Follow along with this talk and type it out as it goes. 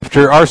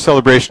after our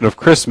celebration of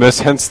Christmas,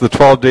 hence the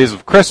 12 days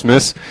of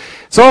Christmas,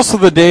 it's also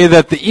the day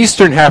that the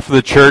eastern half of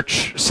the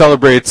church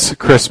celebrates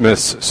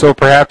Christmas. So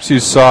perhaps you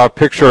saw a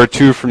picture or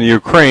two from the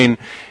Ukraine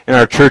in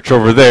our church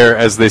over there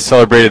as they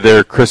celebrated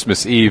their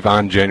Christmas Eve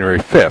on January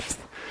 5th.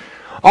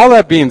 All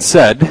that being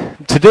said,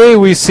 today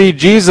we see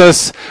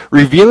Jesus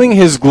revealing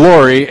his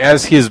glory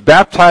as he is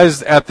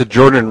baptized at the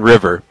Jordan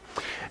River.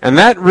 And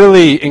that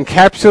really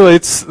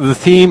encapsulates the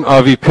theme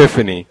of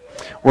Epiphany,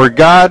 where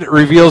God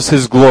reveals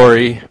his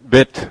glory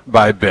bit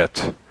by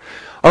bit.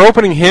 Our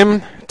opening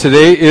hymn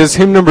today is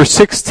hymn number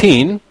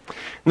 16, and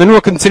then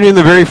we'll continue in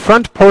the very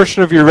front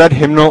portion of your red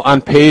hymnal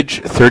on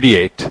page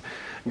 38.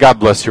 God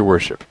bless your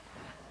worship.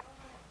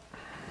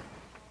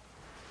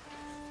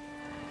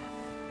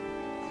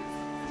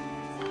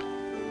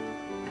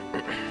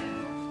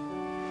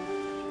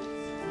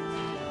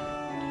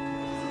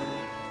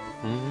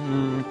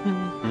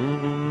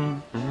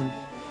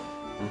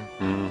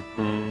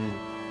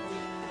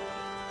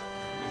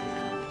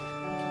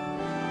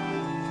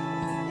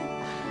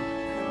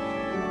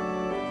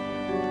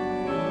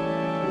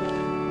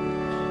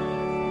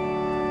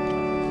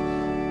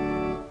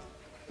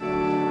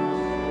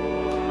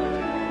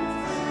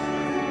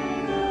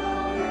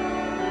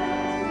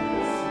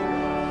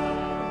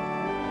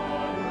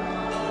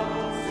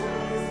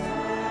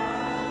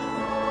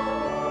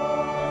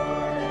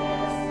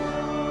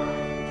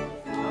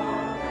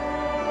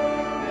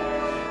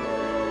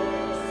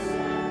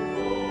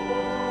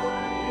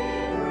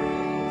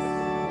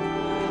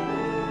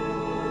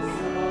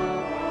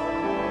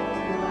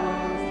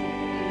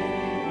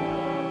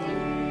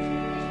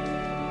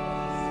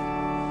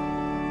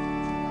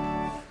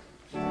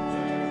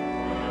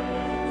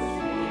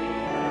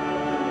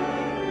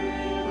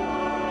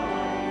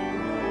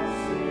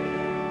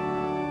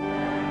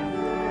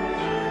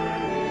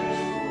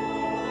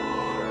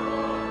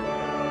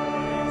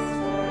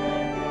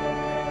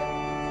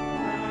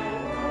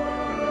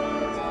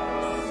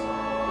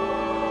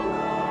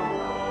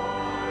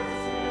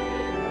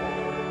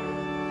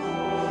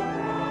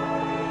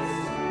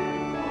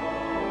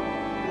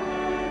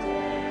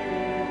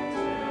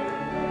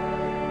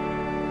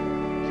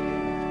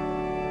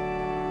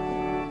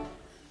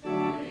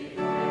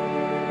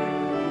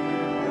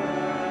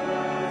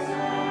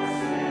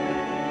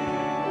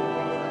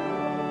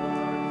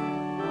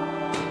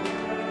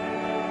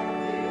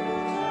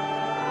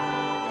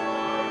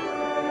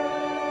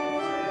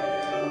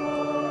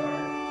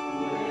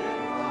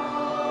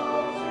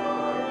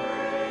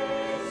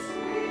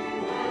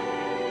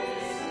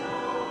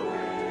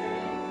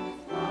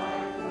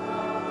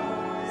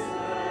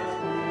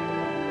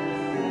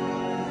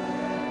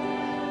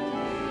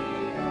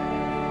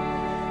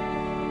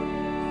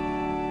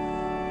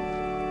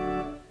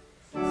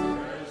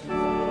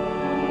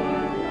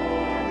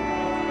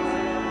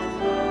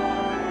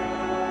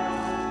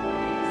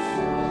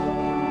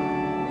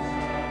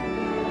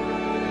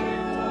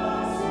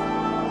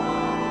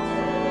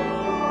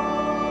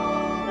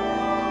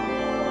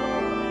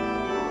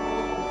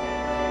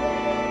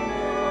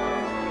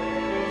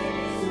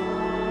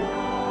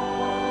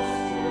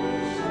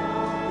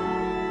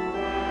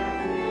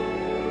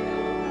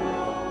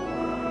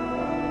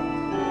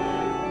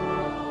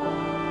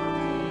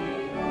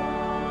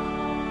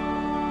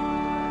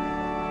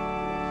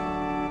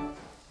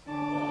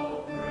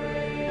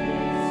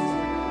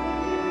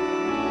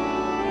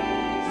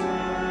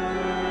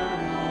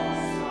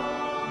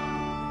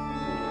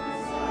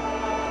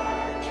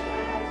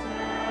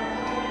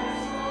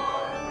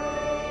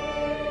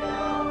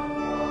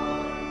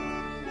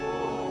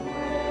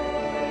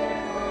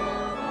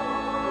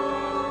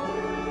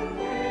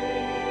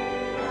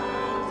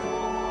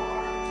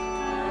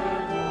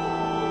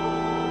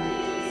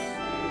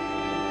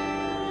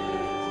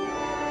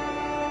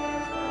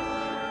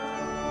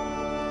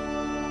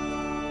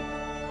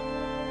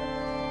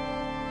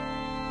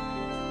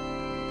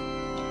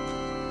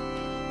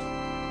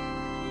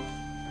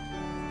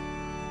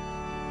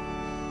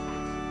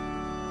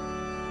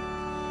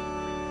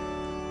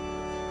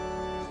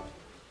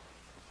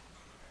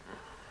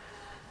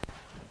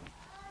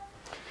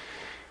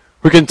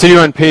 We continue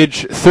on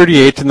page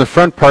 38 in the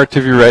front part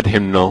of your red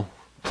hymnal.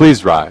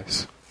 Please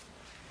rise.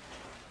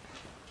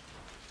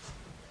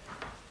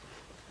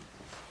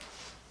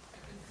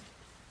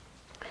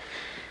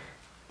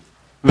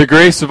 The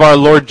grace of our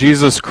Lord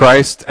Jesus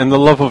Christ and the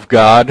love of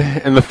God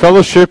and the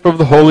fellowship of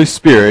the Holy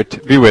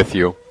Spirit be with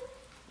you.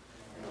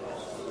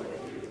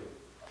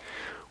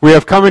 We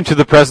have come into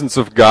the presence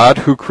of God,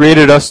 who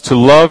created us to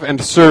love and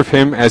to serve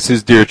him as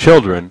his dear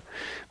children.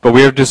 But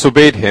we have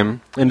disobeyed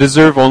him, and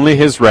deserve only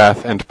his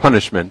wrath and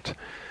punishment.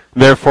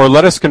 Therefore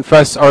let us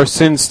confess our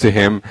sins to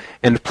him,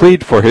 and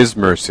plead for his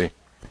mercy.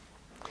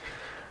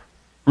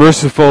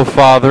 Merciful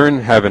Father in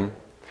heaven,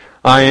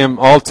 I am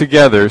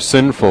altogether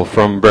sinful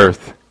from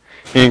birth.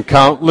 In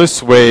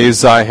countless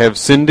ways I have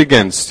sinned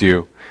against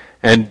you,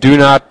 and do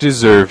not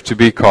deserve to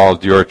be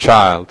called your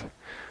child.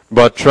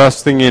 But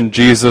trusting in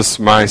Jesus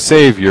my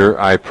Savior,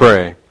 I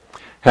pray,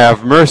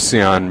 have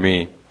mercy on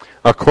me,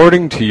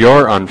 according to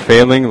your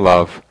unfailing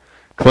love.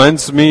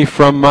 Cleanse me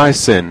from my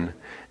sin,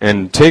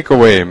 and take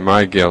away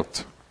my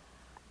guilt.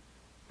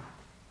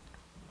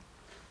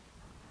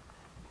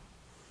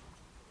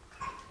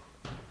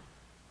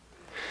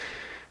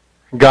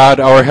 God,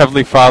 our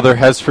Heavenly Father,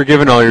 has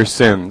forgiven all your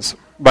sins.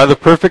 By the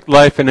perfect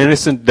life and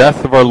innocent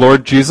death of our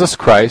Lord Jesus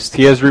Christ,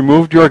 he has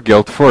removed your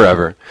guilt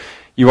forever.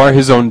 You are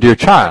his own dear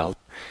child.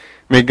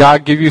 May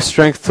God give you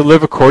strength to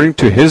live according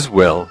to his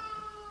will.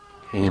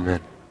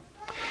 Amen.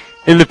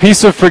 In the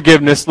peace of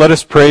forgiveness, let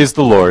us praise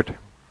the Lord.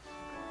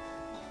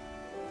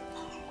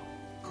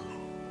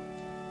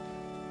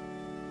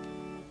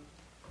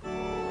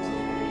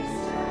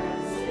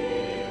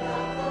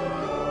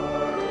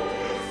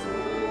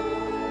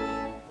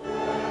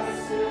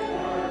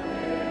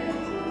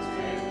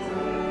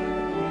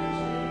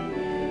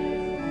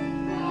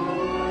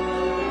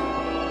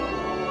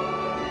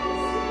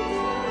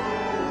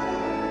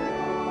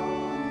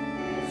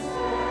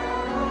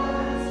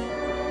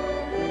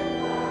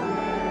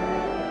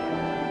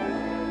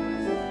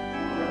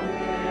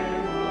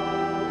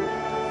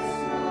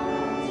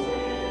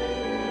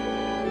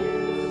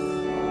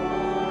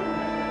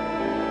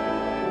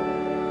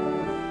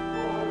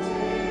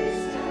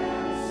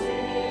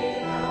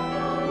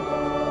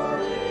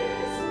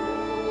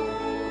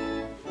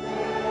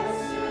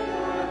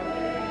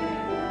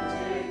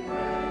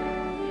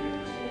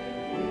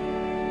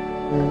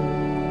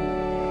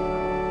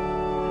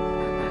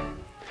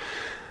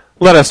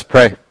 Let us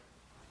pray.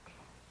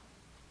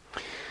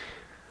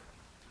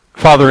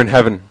 Father in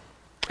heaven,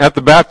 at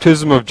the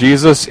baptism of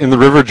Jesus in the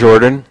river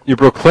Jordan, you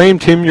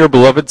proclaimed him your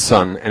beloved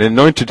Son and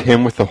anointed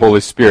him with the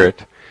Holy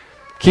Spirit.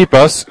 Keep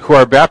us, who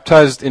are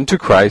baptized into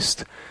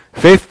Christ,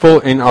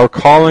 faithful in our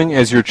calling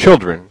as your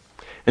children,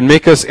 and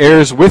make us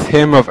heirs with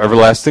him of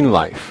everlasting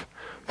life.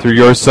 Through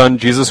your Son,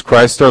 Jesus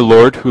Christ our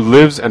Lord, who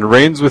lives and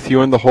reigns with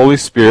you in the Holy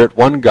Spirit,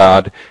 one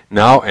God,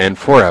 now and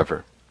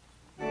forever.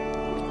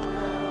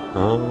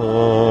 Amen.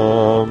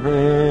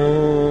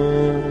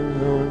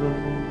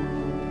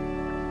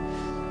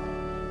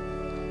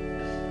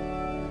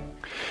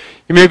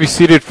 You may be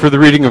seated for the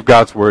reading of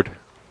God's Word.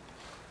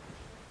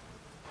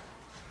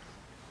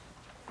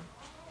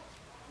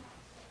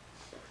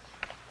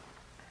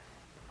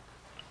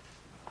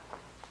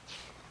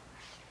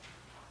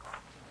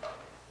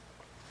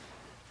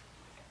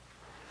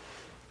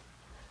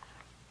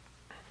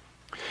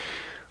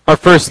 Our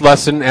first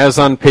lesson, as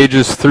on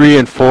pages 3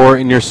 and 4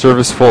 in your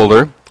service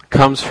folder,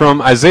 comes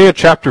from Isaiah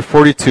chapter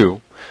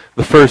 42,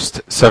 the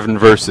first 7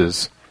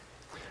 verses.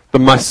 The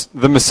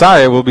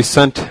Messiah will be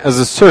sent as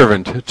a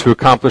servant to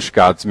accomplish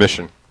God's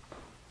mission.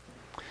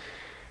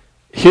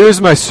 Here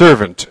is my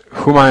servant,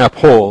 whom I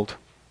uphold,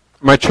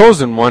 my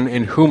chosen one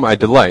in whom I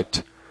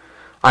delight.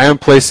 I am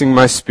placing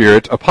my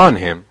spirit upon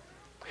him.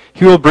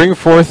 He will bring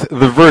forth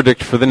the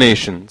verdict for the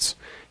nations.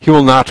 He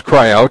will not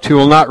cry out, he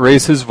will not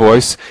raise his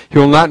voice, he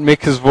will not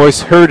make his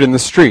voice heard in the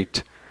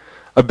street.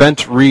 A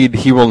bent reed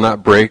he will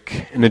not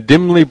break, and a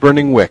dimly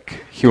burning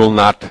wick he will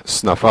not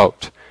snuff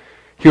out.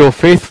 He will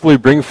faithfully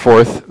bring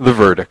forth the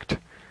verdict.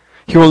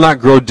 He will not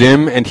grow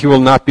dim, and he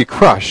will not be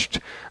crushed,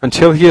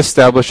 until he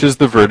establishes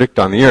the verdict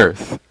on the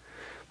earth.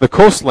 The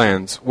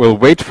coastlands will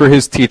wait for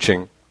his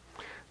teaching.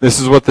 This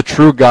is what the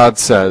true God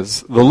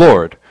says, the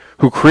Lord,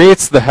 who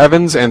creates the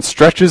heavens and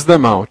stretches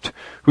them out,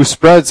 who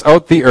spreads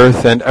out the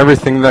earth and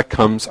everything that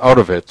comes out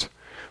of it,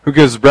 who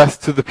gives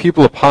breath to the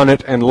people upon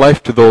it and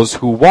life to those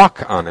who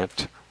walk on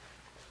it.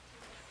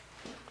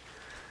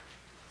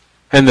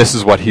 And this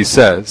is what he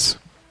says.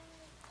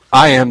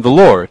 I am the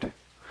Lord.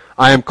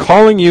 I am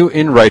calling you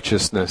in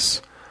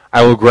righteousness.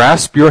 I will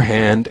grasp your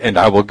hand and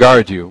I will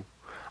guard you.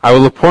 I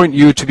will appoint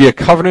you to be a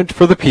covenant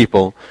for the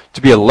people,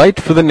 to be a light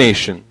for the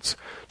nations,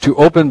 to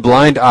open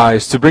blind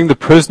eyes, to bring the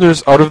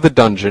prisoners out of the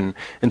dungeon,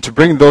 and to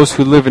bring those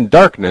who live in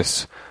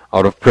darkness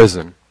out of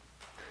prison.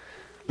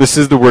 This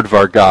is the word of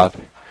our God.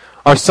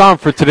 Our psalm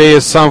for today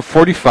is Psalm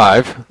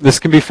 45. This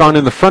can be found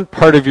in the front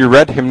part of your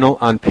red hymnal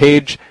on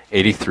page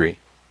 83.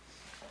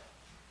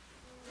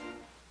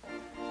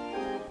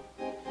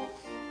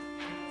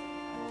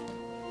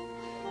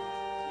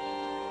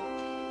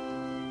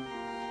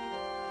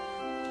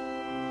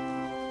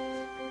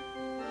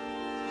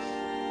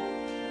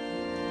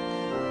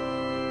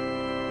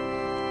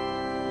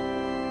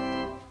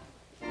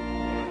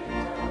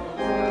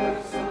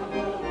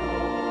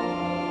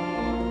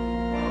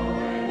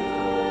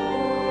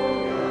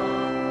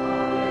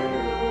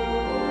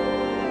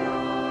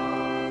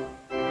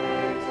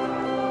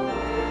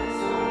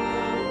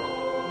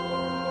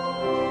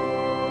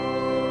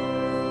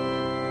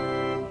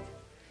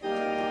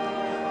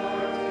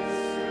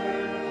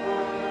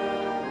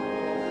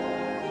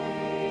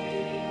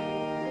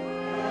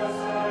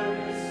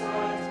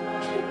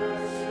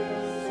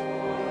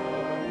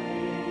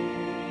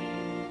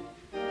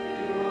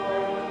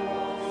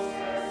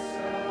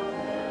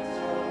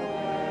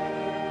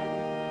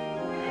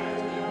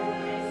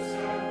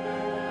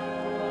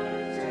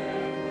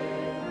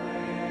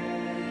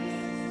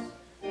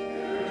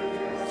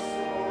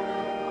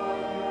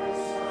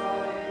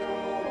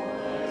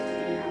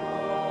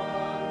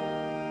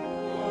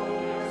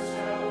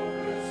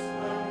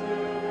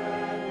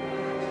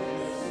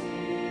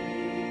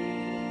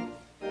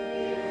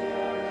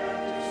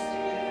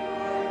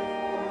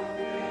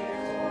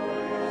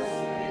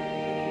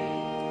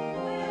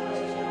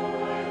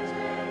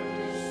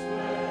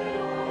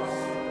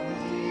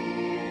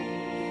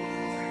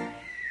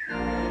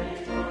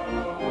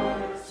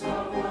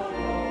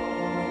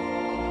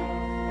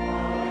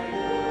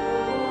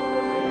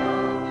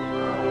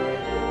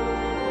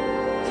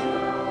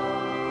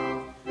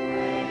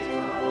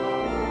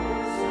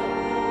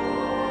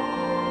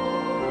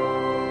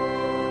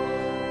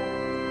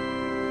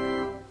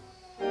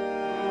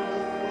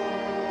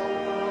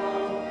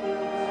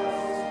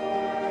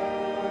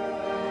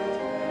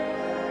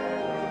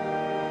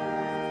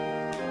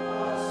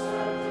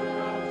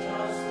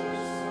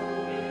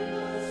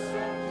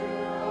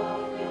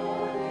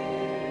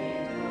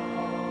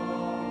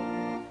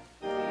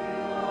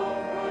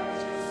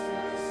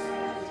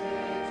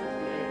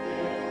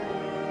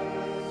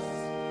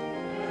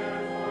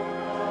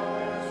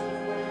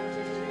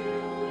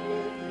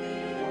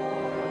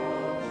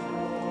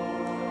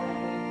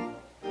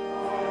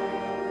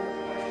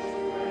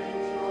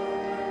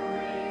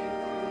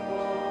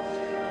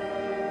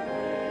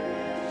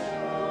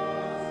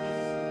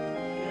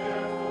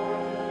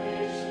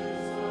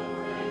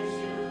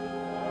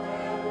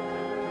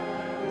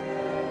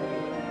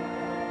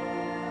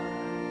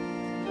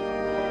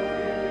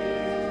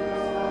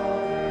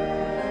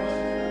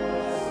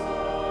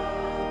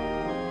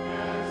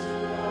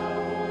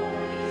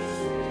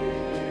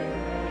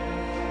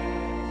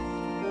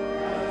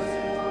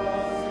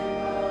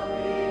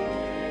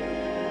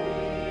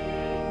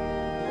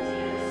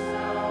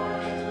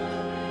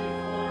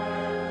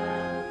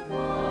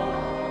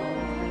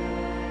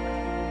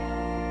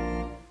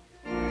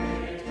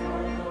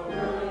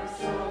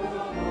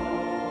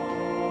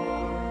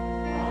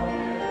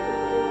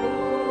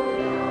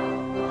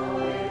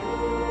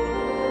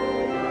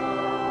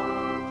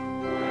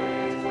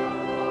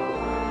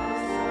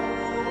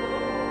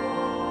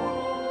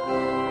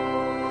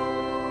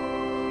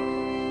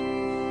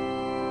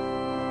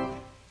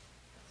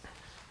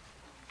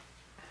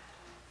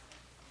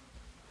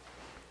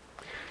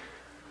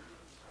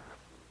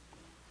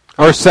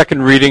 Our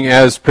second reading,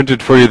 as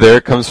printed for you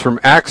there, comes from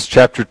Acts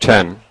chapter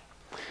 10.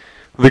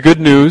 The good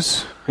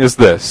news is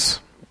this: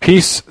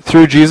 peace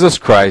through Jesus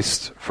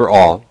Christ for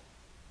all.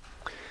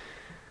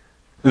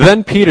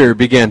 Then Peter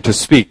began to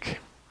speak.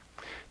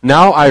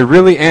 Now I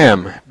really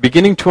am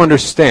beginning to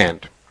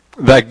understand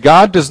that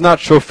God does not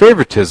show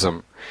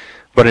favoritism,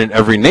 but in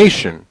every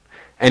nation,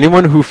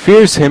 anyone who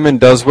fears him and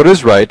does what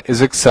is right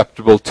is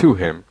acceptable to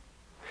him.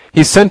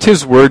 He sent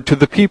his word to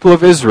the people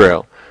of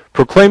Israel,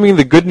 proclaiming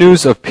the good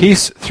news of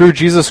peace through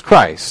Jesus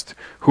Christ,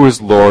 who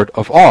is Lord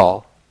of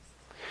all.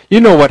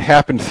 You know what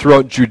happened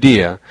throughout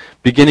Judea,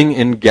 beginning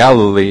in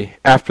Galilee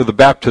after the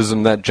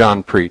baptism that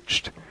John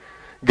preached.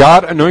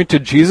 God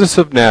anointed Jesus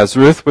of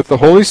Nazareth with the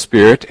Holy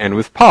Spirit and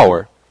with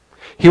power.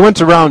 He went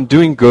around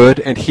doing good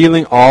and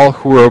healing all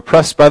who were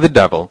oppressed by the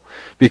devil,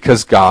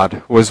 because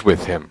God was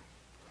with him.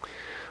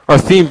 Our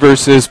theme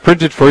verse is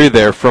printed for you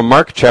there from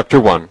Mark chapter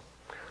 1.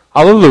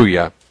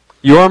 Alleluia!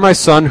 You are my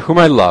Son whom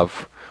I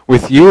love.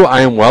 With you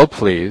I am well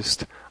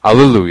pleased.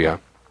 Alleluia!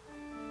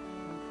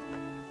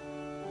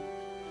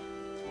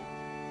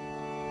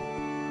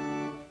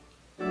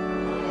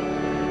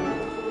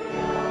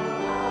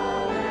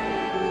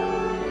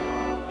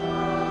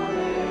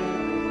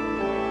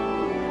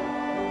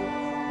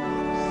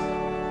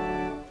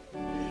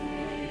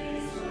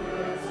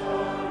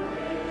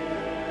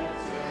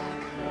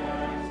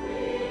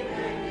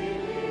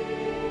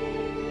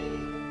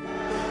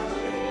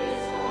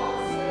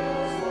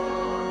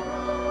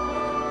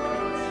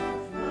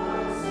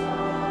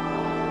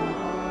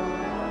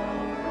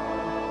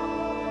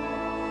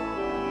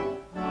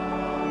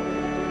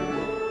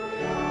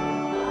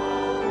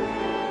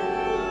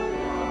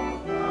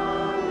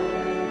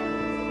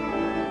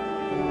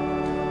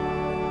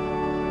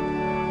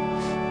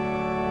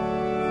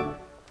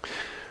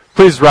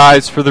 Please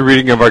rise for the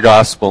reading of our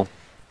gospel.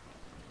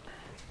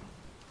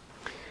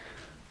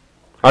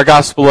 Our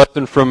gospel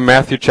lesson from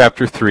Matthew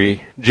chapter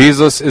 3.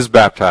 Jesus is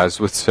baptized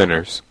with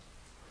sinners.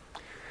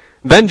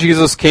 Then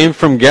Jesus came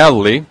from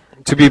Galilee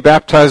to be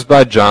baptized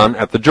by John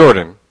at the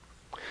Jordan.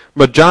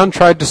 But John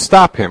tried to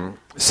stop him,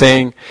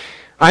 saying,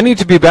 I need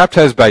to be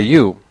baptized by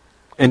you,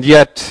 and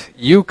yet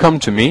you come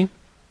to me?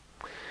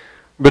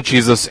 But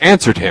Jesus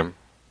answered him,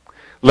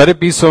 Let it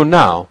be so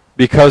now,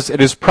 because it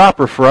is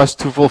proper for us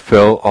to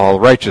fulfill all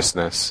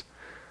righteousness.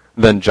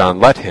 Then John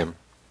let him.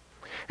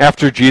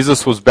 After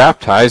Jesus was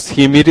baptized,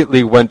 he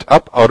immediately went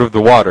up out of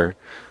the water.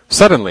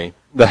 Suddenly,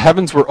 the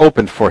heavens were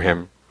opened for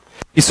him.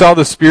 He saw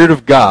the Spirit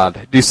of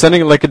God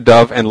descending like a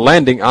dove and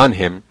landing on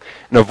him,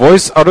 and a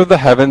voice out of the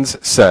heavens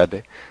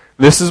said,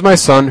 This is my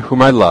Son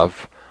whom I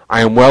love.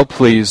 I am well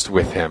pleased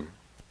with him.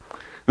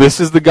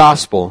 This is the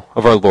gospel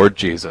of our Lord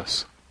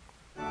Jesus.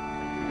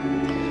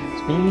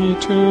 Me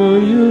to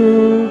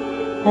you,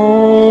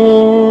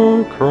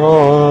 O Christ.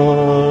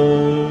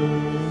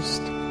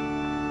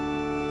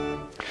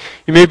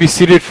 You may be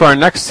seated for our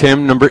next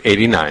hymn, number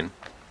 89.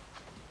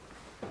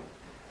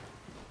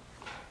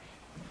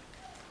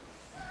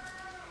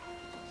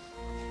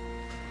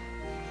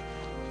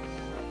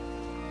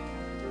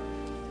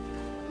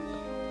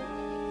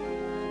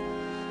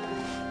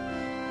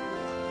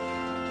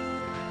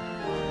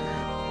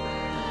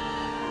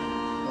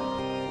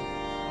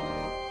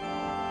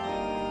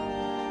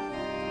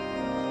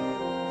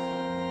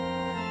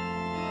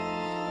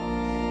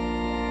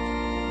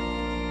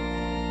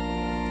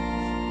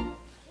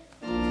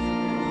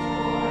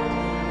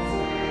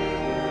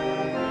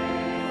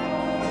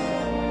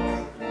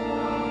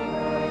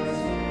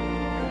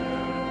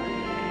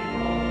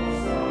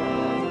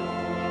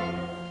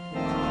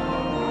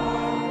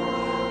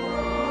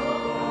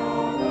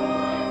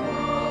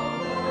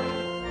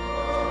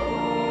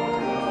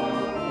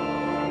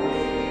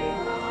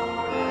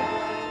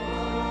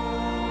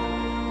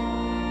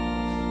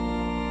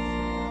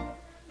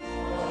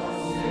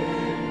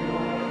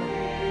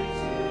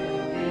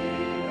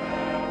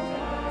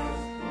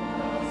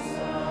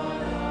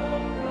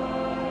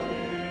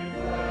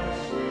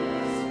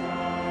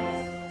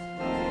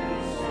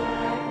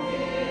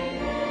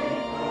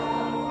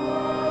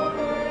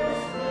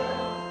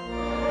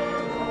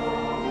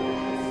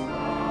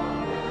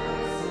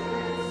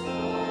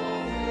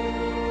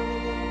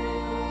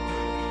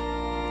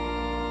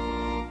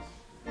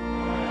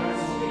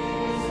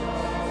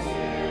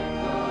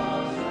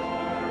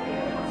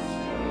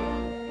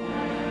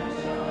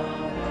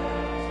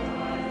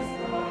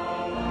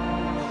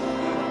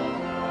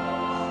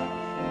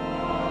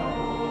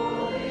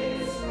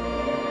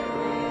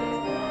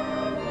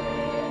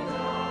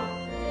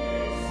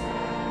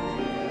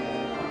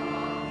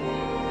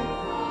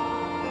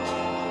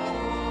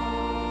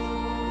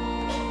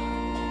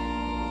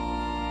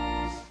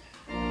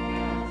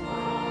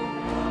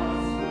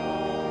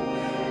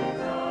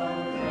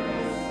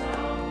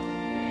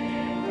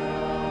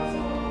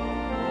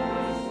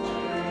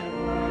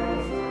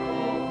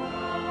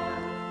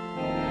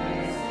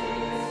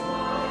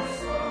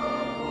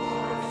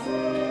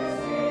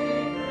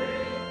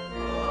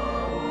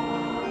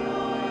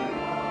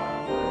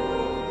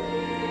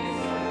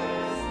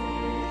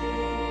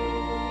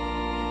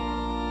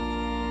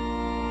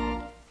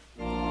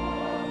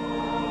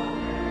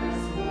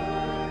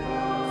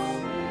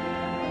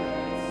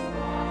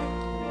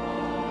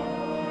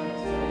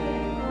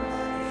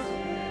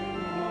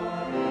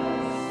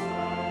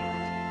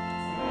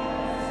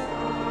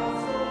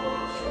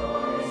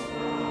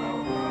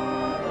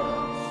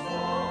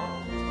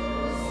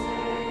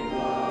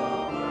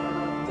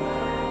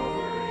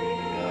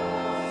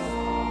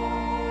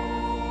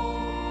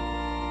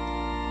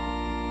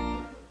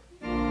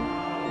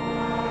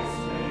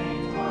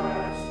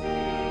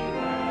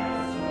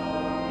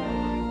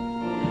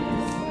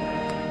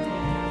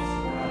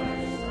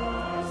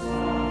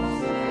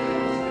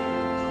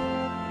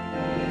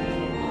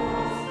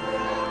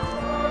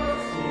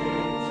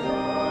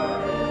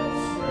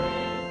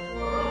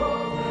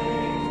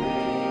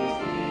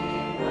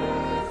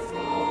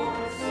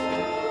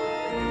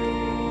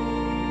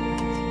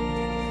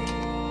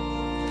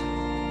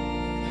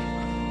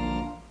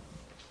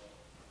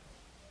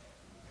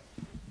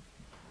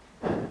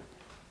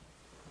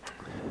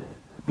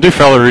 Dear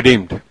fellow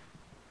redeemed,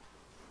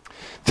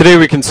 today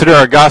we consider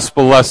our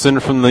gospel lesson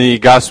from the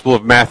Gospel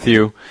of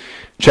Matthew,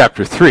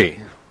 chapter 3.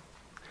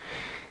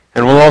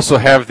 And we'll also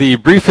have the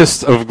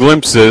briefest of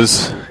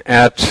glimpses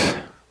at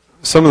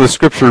some of the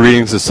scripture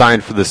readings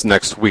assigned for this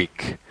next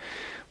week,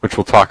 which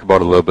we'll talk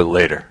about a little bit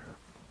later.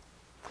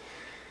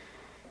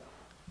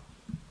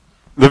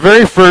 The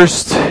very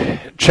first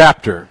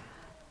chapter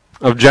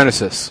of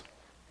Genesis,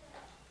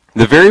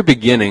 the very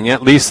beginning,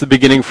 at least the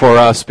beginning for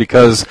us,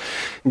 because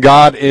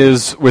God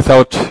is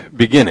without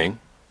beginning.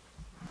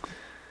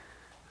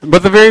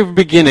 But the very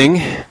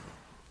beginning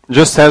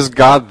just has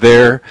God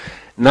there,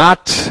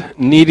 not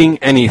needing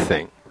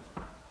anything.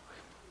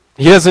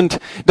 He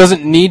doesn't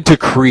need to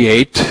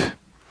create.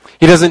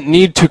 He doesn't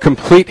need to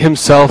complete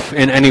himself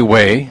in any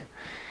way,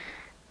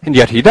 and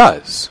yet he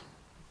does.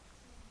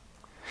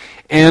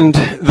 And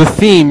the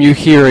theme you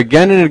hear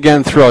again and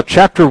again throughout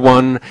chapter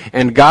 1,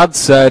 and God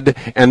said,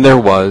 and there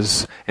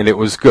was, and it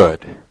was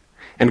good.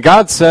 And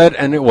God said,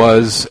 and it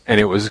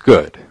was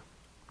good.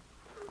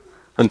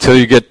 Until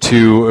you get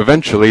to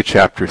eventually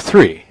chapter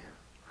 3,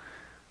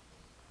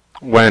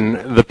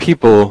 when the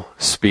people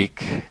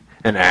speak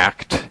and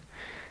act,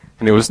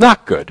 and it was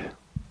not good.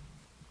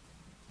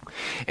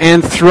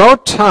 And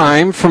throughout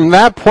time, from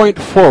that point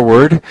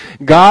forward,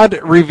 God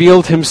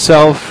revealed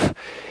himself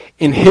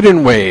in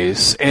hidden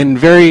ways, and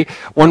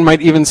one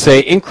might even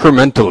say,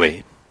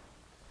 incrementally.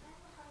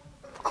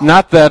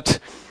 Not that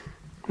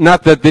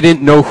they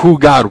didn't know who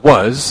God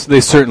was,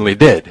 they certainly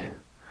did.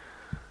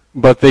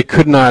 But they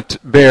could not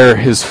bear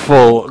his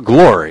full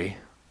glory.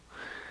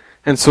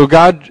 And so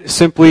God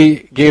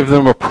simply gave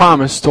them a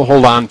promise to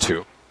hold on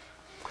to,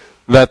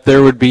 that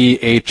there would be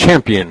a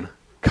champion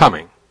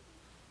coming.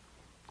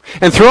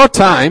 And throughout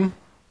time,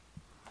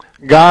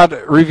 God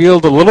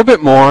revealed a little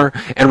bit more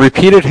and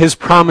repeated his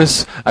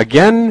promise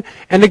again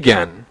and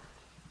again,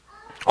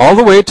 all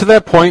the way to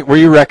that point where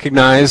you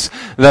recognize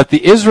that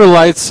the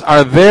Israelites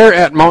are there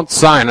at Mount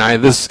Sinai,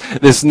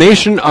 this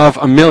nation of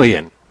 1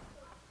 million,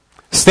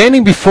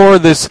 standing before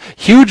this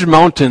huge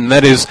mountain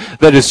that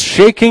is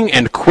shaking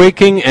and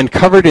quaking and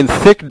covered in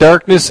thick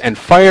darkness and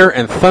fire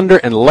and thunder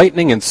and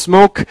lightning and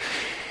smoke,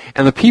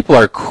 and the people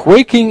are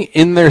quaking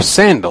in their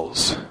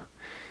sandals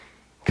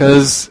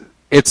because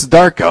it's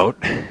dark out.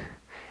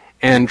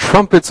 And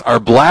trumpets are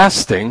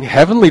blasting,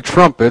 heavenly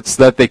trumpets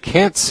that they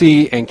can't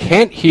see and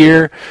can't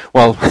hear.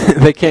 Well,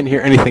 they can't hear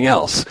anything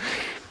else.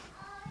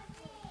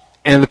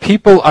 And the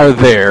people are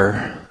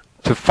there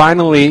to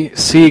finally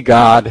see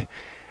God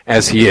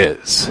as he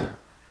is.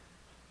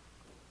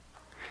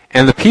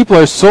 And the people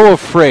are so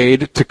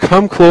afraid to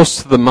come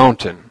close to the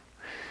mountain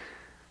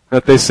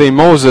that they say,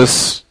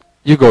 Moses,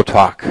 you go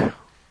talk.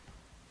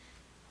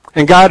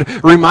 And God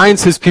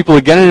reminds his people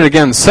again and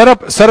again, set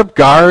up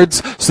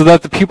guards so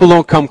that the people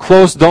don't come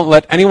close. Don't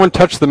let anyone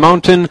touch the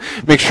mountain.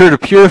 Make sure to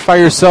purify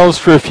yourselves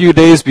for a few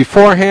days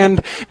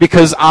beforehand,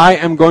 because I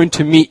am going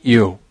to meet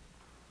you.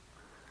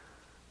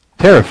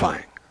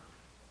 Terrifying.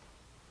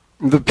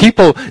 The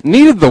people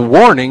needed the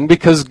warning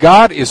because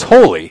God is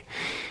holy.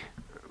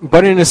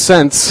 But in a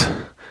sense,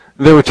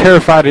 they were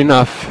terrified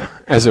enough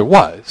as it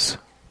was,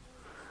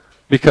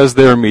 because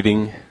they were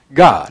meeting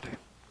God.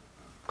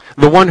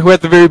 The one who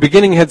at the very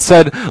beginning had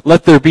said,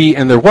 let there be,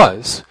 and there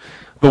was.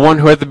 The one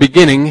who at the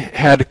beginning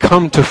had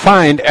come to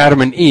find Adam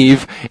and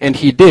Eve, and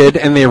he did,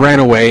 and they ran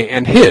away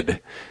and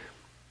hid.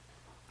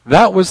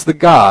 That was the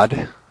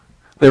God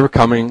they were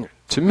coming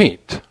to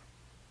meet.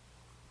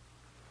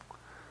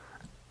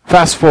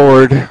 Fast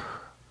forward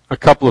a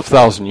couple of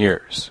thousand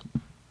years,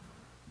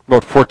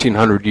 about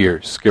 1,400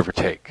 years, give or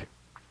take.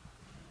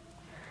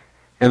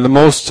 And the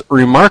most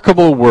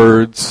remarkable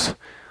words,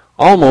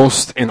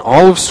 almost in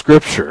all of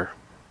Scripture,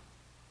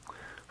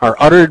 are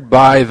uttered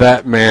by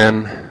that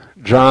man,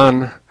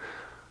 John,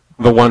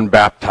 the one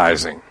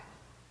baptizing.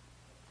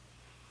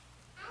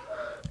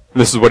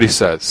 This is what he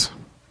says.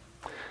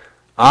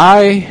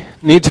 I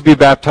need to be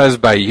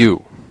baptized by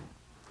you,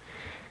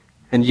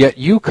 and yet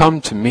you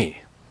come to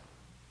me.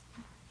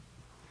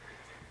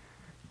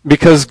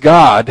 Because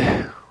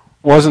God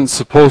wasn't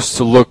supposed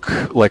to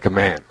look like a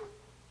man.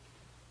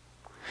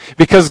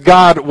 Because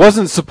God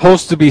wasn't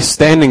supposed to be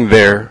standing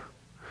there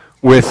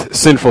with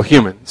sinful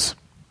humans.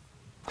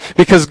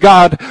 Because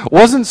God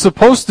wasn't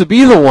supposed to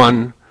be the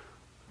one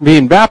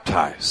being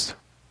baptized.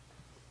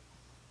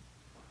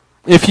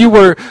 If you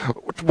were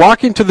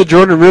walking to the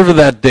Jordan River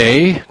that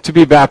day to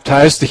be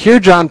baptized, to hear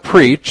John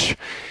preach,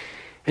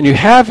 and you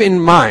have in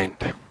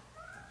mind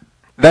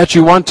that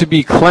you want to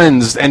be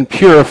cleansed and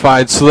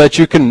purified so that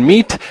you can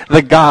meet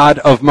the God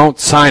of Mount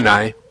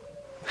Sinai,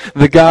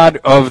 the God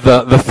of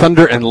the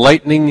thunder and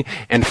lightning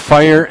and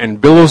fire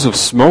and billows of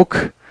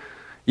smoke,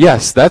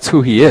 yes, that's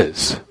who he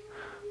is,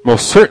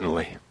 most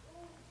certainly.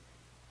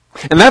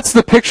 And that's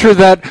the picture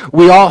that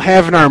we all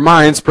have in our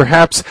minds,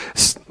 perhaps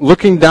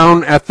looking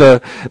down at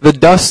the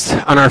dust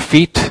on our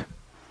feet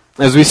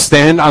as we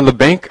stand on the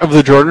bank of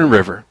the Jordan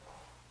River,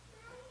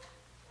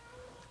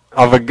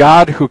 of a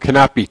God who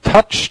cannot be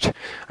touched,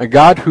 a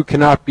God who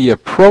cannot be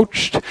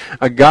approached,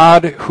 a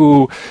God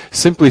who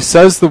simply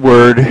says the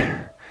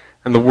word,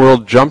 and the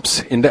world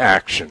jumps into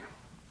action.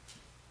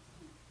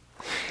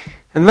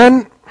 And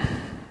then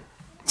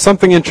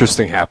something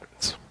interesting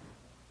happens.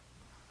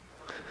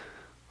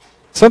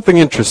 Something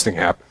interesting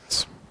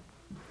happens.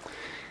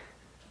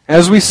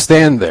 As we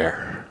stand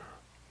there,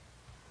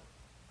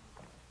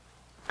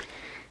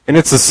 and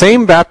it's the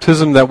same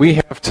baptism that we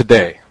have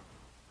today.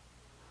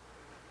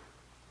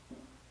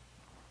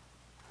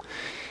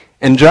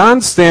 And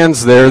John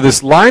stands there,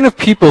 this line of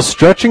people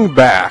stretching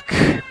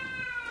back,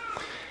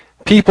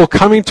 people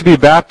coming to be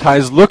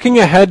baptized, looking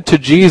ahead to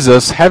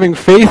Jesus, having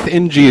faith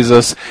in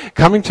Jesus,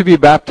 coming to be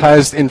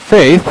baptized in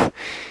faith,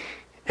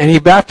 and he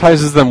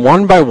baptizes them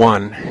one by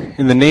one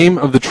in the name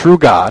of the true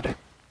God.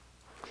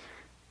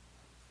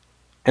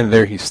 And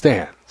there he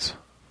stands.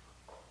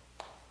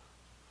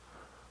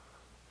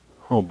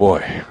 Oh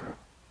boy.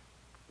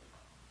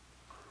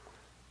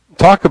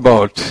 Talk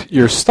about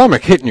your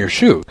stomach hitting your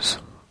shoes.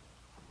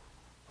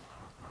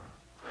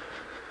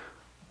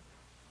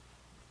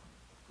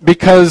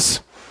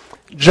 Because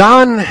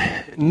John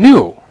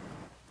knew,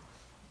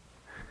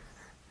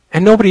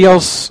 and nobody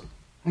else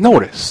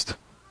noticed.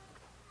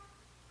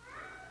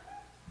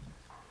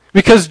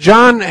 Because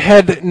John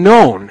had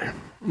known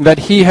that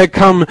he had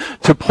come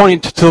to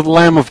point to the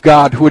Lamb of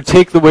God who would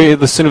take away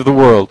the sin of the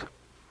world.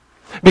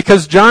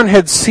 Because John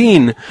had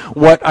seen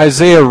what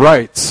Isaiah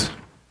writes,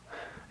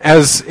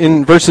 as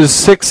in verses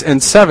 6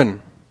 and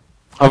 7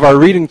 of our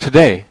reading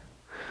today.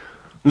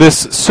 This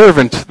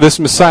servant, this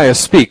Messiah,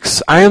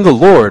 speaks, I am the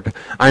Lord.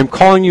 I am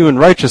calling you in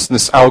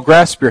righteousness. I will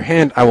grasp your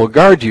hand. I will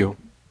guard you.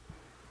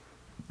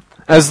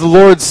 As the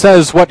Lord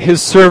says what his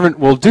servant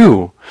will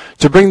do,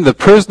 to bring the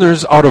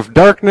prisoners out of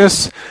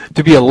darkness,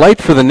 to be a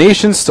light for the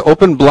nations, to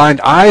open blind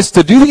eyes,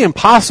 to do the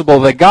impossible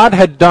that God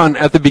had done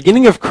at the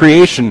beginning of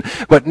creation,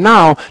 but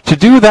now to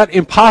do that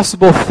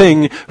impossible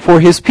thing for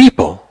his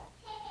people.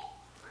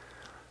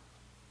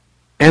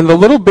 And the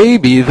little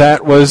baby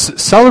that was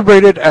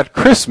celebrated at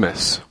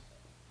Christmas,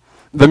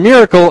 the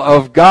miracle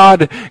of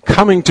God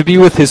coming to be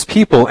with his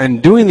people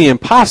and doing the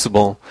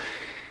impossible,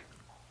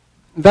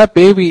 that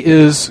baby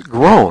is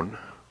grown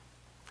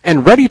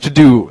and ready to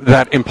do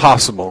that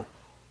impossible.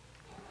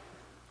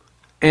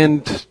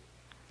 And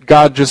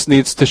God just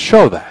needs to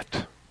show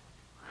that.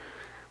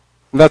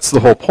 That's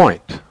the whole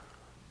point.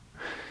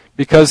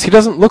 Because he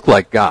doesn't look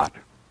like God.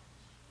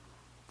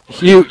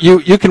 You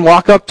can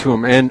walk up to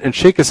him and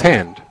shake his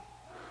hand.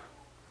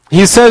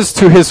 He says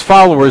to his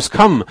followers,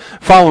 come,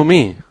 follow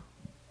me.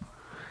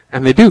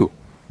 And they do.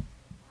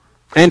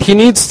 And he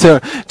needs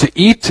to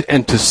eat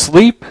and to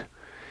sleep.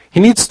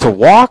 He needs to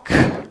walk.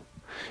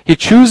 He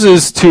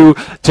chooses to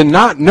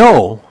not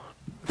know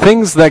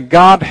things that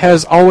God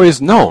has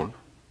always known.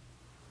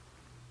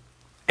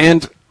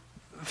 And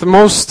the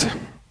most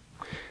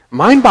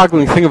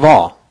mind-boggling thing of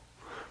all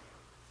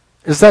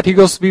is that he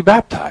goes to be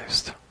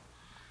baptized.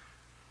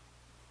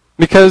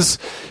 Because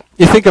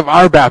you think of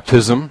our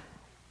baptism,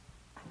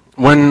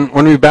 when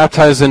we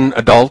baptize an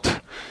adult,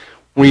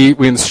 we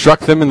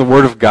instruct them in the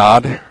Word of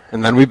God,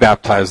 and then we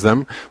baptize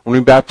them. When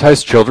we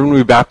baptize children,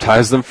 we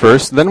baptize them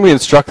first, then we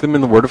instruct them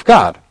in the Word of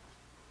God.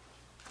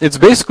 It's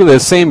basically the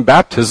same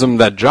baptism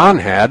that John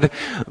had,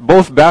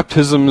 both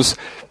baptisms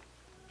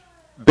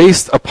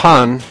based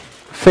upon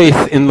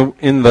faith in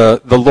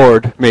the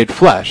Lord made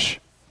flesh.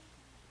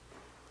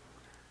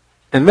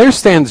 And there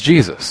stands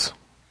Jesus.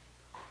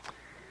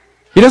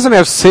 He doesn't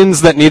have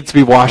sins that need to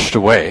be washed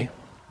away.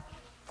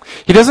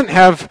 He doesn't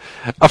have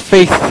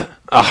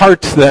a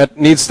heart that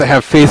needs to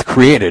have faith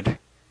created.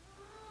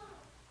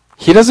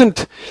 He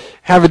doesn't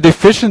have a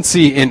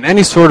deficiency in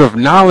any sort of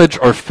knowledge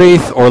or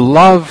faith or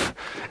love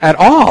at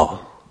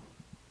all.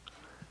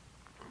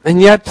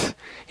 And yet,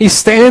 he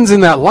stands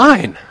in that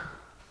line.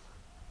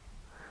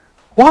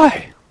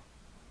 Why?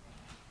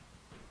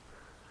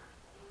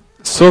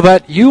 So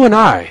that you and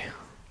I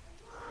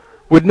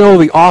would know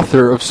the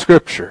author of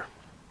Scripture.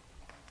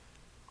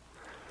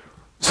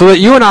 So that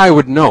you and I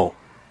would know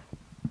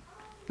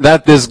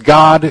that this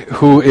God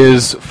who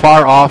is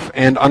far off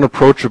and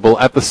unapproachable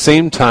at the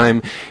same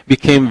time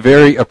became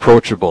very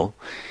approachable.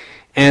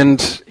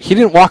 And he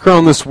didn't walk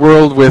around this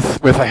world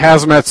with a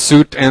hazmat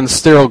suit and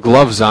sterile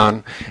gloves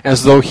on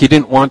as though he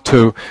didn't want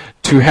to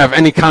have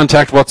any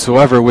contact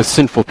whatsoever with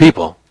sinful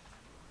people.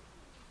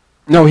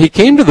 No, he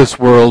came to this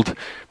world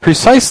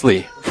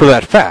precisely for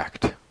that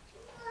fact.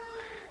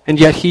 And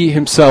yet he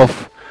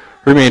himself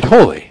remained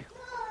holy.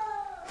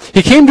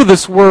 He came to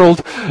this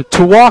world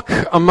to walk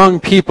among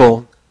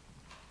people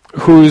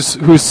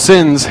whose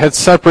sins had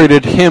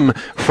separated him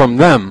from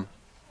them.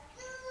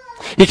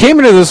 He came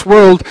into this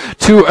world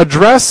to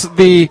address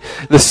the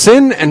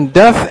sin and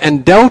death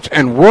and doubt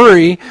and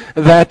worry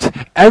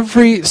that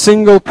every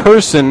single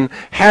person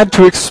had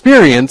to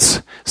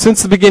experience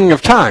since the beginning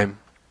of time.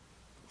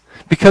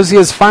 Because he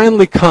has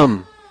finally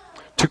come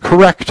to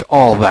correct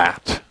all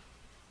that.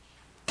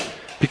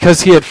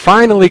 Because he had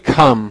finally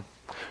come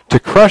to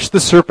crush the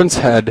serpent's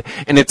head,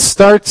 and it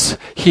starts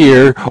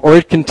here, or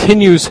it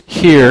continues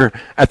here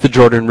at the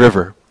Jordan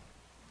River.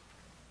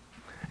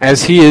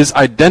 As he is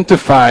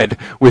identified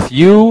with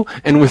you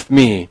and with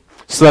me,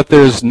 so that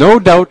there's no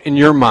doubt in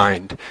your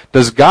mind.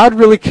 Does God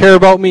really care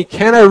about me?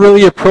 Can I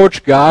really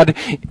approach God?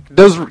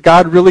 Does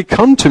God really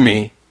come to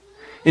me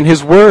in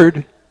His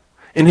Word,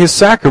 in His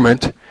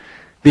sacrament?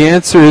 The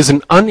answer is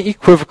an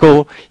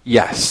unequivocal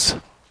yes.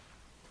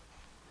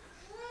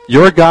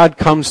 Your God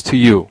comes to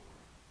you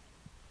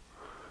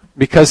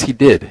because He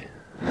did.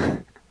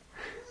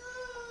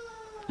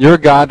 Your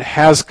God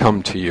has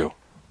come to you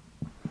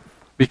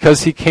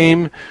because He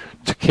came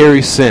to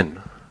carry sin,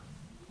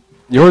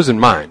 yours and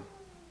mine.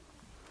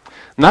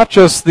 Not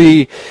just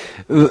the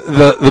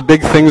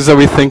big things that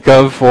we think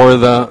of or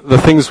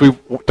the things we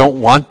don't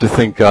want to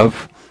think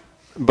of,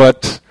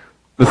 but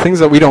the things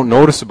that we don't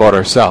notice about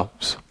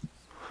ourselves,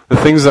 the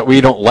things that we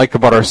don't like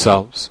about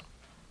ourselves,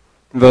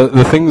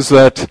 the things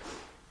that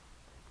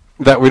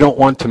we don't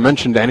want to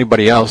mention to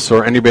anybody else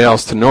or anybody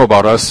else to know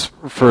about us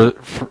for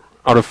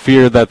out of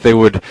fear that they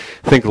would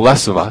think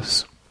less of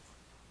us.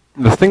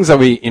 The things that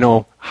we,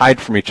 hide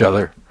from each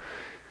other.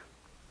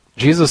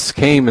 Jesus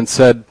came and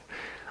said,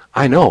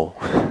 I know,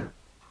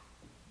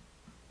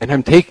 and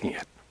I'm taking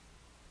it.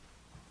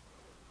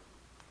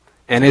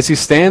 And as He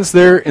stands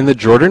there in the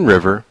Jordan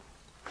River,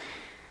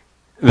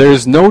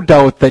 there's no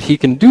doubt that He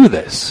can do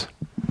this,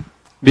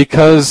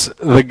 because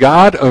the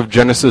God of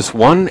Genesis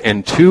 1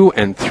 and 2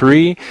 and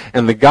 3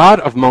 and the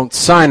God of Mount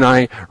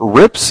Sinai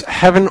rips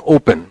heaven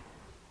open.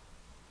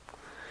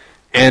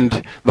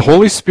 And the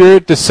Holy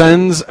Spirit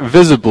descends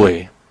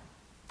visibly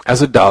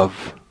as a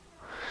dove,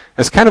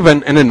 as kind of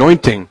an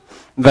anointing,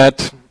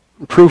 that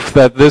proof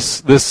that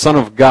this Son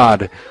of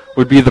God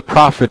would be the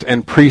prophet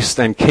and priest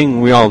and king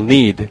we all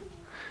need.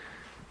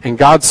 And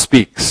God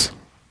speaks,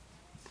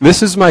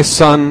 "This is my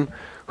Son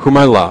whom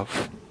I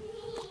love.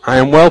 I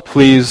am well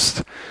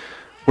pleased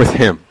with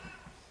Him."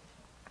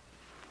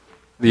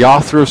 The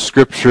author of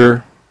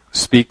Scripture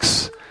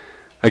speaks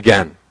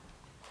again.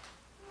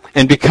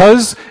 And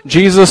because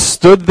Jesus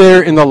stood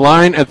there in the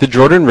line at the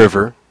Jordan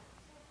River,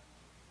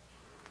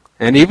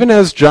 and even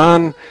as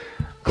John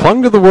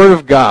clung to the Word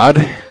of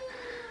God,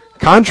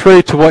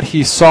 contrary to what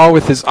he saw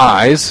with his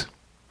eyes,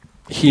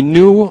 he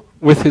knew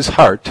with his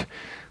heart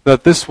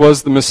that this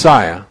was the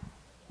Messiah,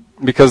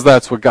 because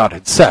that's what God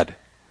had said.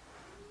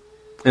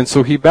 And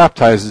so he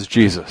baptizes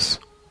Jesus.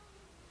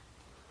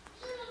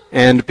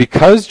 And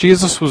because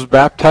Jesus was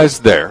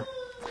baptized there,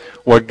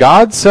 what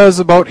God says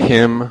about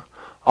Him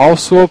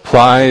also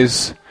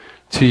applies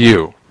to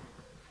you.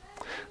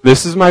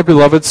 This is my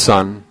beloved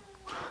Son.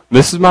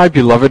 This is my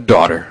beloved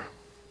daughter.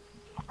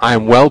 I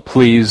am well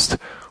pleased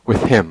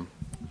with him,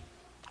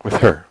 with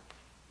her.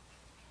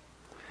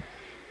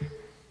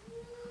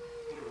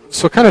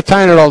 So kind of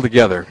tying it all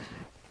together,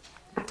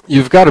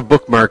 you've got a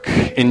bookmark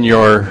in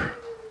your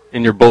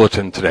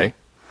bulletin today.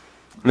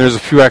 And there's a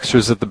few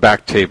extras at the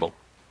back table.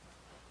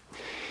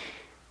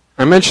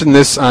 I mentioned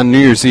this on New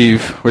Year's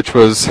Eve, which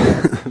was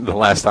the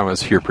last time I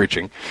was here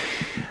preaching.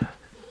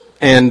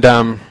 And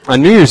on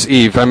New Year's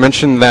Eve, I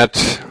mentioned that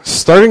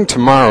starting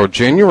tomorrow,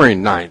 January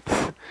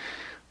 9th,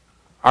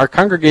 our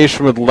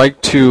congregation would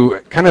like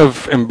to kind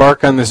of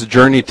embark on this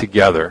journey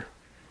together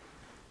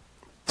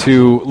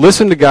to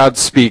listen to God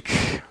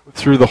speak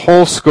through the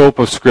whole scope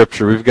of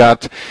Scripture. We've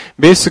got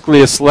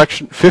basically a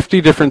selection, 50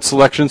 different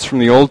selections from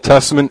the Old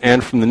Testament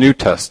and from the New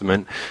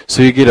Testament,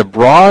 so you get a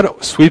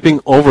broad, sweeping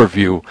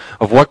overview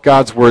of what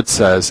God's Word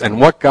says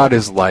and what God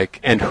is like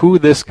and who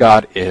this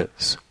God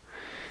is.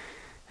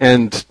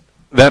 And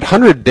that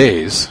 100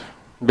 days,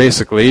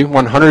 basically,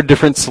 100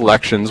 different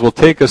selections, will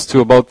take us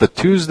to about the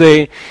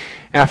Tuesday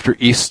after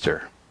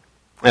Easter,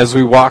 as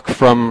we walk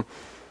from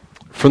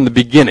the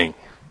beginning,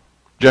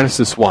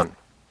 Genesis 1,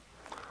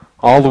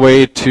 all the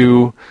way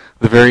to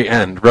the very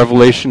end,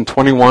 Revelation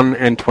 21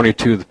 and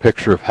 22, the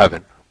picture of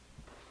heaven.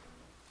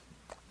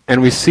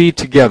 And we see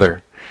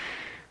together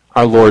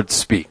our Lord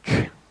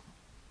speak.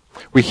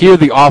 We hear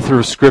the author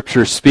of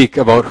Scripture speak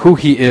about who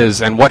He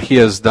is and what He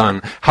has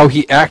done, how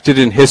He acted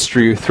in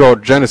history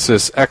throughout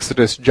Genesis,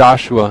 Exodus,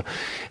 Joshua,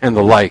 and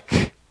the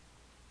like,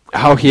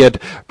 how He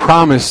had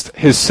promised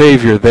His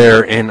Savior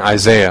there in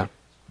Isaiah,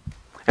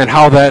 and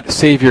how that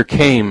Savior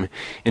came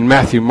in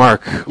Matthew,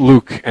 Mark,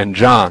 Luke, and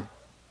John.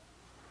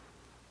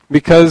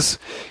 Because,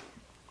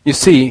 you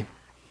see,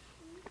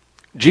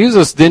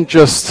 Jesus didn't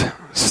just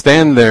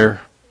stand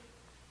there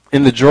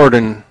in the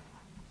Jordan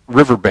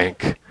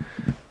riverbank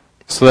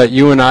so that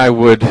you and I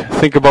would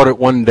think about it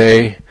one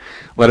day,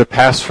 let it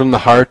pass from the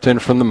heart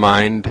and from the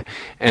mind,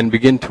 and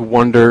begin to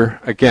wonder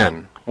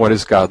again, what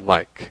is God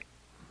like?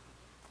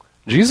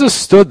 Jesus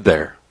stood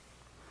there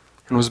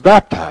and was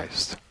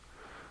baptized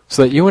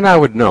so that you and I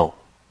would know.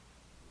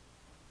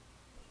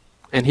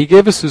 And He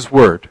gave us His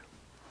Word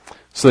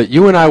so that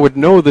you and I would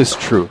know this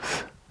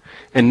truth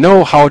and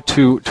know how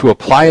to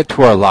apply it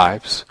to our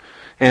lives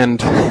and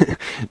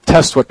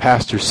test what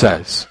Pastor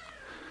says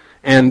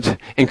and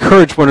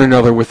encourage one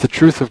another with the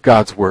truth of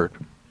God's Word.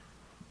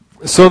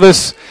 So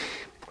this,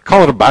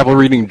 call it a Bible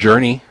reading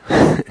journey.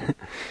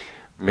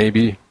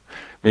 Maybe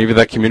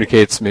that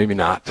communicates, maybe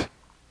not.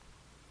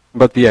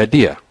 But the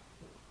idea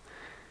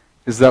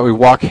is that we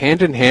walk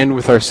hand in hand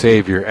with our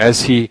Savior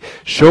as he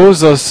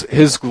shows us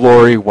his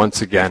glory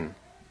once again.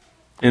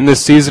 In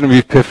this season of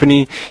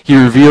Epiphany, he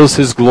reveals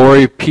his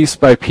glory piece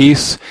by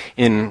piece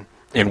in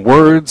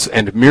words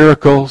and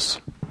miracles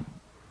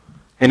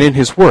and in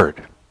his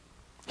word.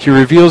 He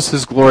reveals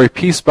his glory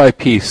piece by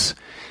piece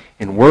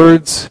in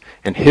words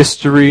and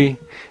history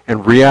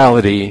and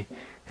reality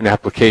and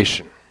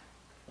application.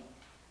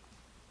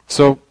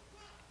 So,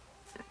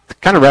 to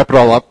kind of wrap it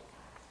all up,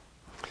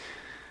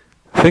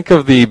 think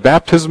of the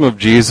baptism of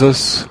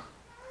Jesus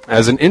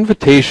as an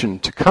invitation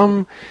to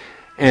come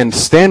and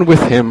stand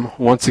with him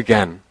once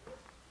again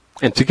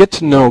and to get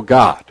to know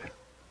God,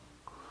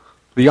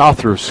 the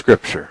author of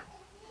Scripture.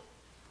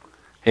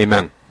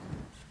 Amen.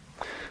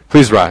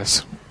 Please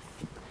rise.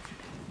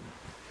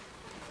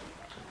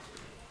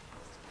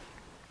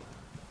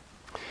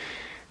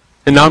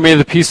 And now may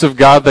the peace of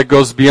God that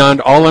goes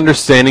beyond all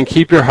understanding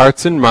keep your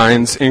hearts and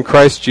minds in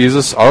Christ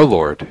Jesus our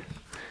Lord.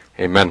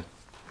 Amen.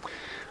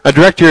 I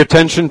direct your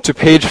attention to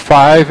page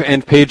 5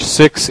 and page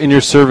 6 in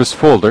your service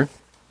folder.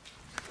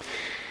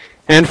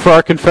 And for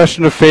our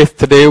confession of faith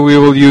today, we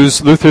will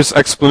use Luther's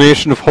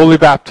explanation of Holy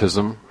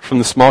Baptism from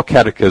the Small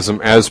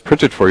Catechism as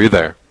printed for you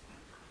there.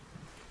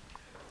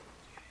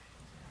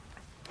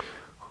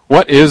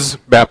 What is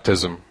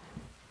baptism?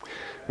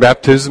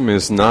 Baptism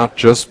is not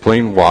just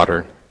plain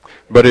water,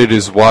 but it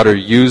is water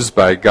used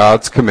by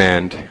God's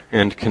command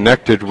and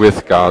connected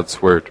with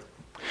God's Word.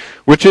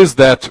 Which is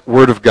that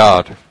Word of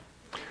God?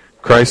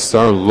 Christ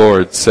our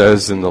Lord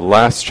says in the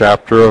last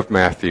chapter of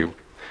Matthew,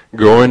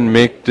 "Go and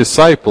make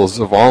disciples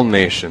of all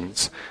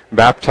nations,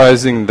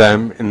 baptizing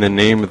them in the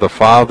name of the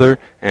Father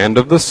and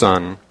of the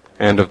Son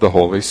and of the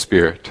Holy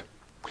Spirit."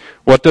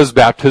 What does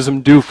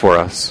baptism do for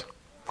us?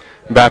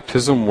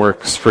 Baptism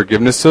works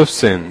forgiveness of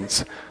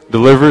sins,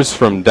 delivers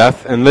from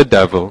death and the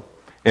devil,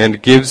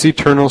 and gives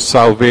eternal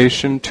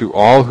salvation to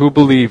all who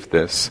believe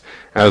this,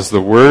 as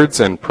the words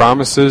and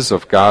promises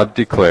of God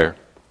declare.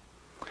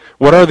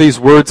 What are these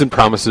words and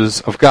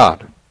promises of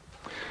God?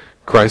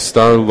 Christ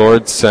our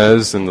Lord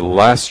says in the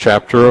last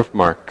chapter of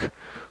Mark,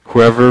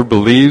 "Whoever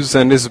believes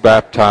and is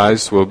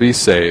baptized will be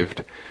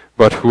saved,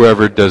 but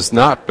whoever does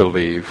not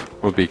believe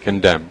will be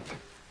condemned."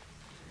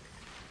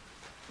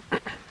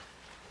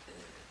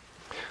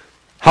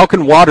 How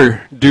can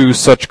water do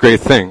such great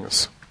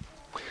things?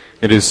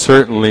 It is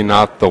certainly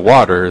not the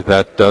water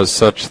that does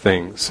such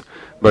things,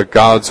 but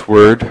God's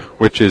Word,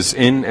 which is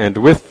in and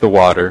with the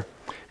water,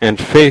 and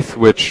faith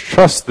which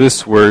trusts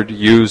this Word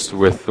used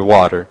with the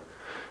water.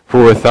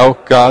 For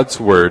without God's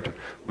Word,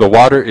 the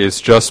water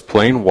is just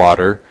plain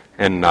water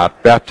and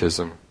not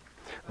baptism.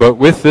 But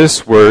with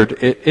this Word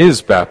it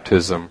is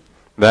baptism,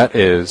 that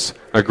is,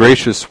 a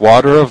gracious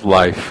water of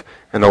life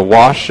and a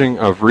washing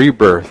of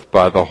rebirth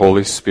by the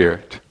Holy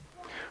Spirit.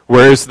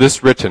 Where is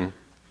this written?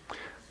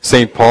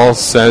 St. Paul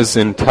says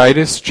in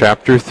Titus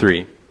chapter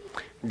 3,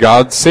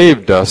 "God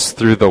saved us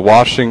through the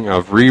washing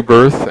of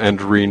rebirth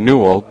and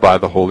renewal by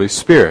the Holy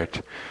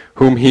Spirit,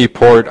 whom he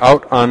poured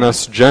out on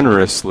us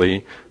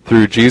generously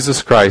through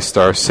Jesus Christ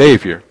our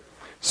Savior,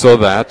 so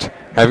that,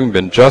 having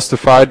been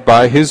justified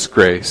by his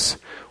grace,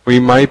 we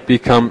might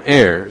become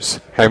heirs,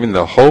 having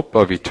the hope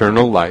of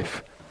eternal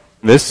life."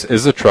 This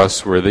is a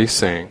trustworthy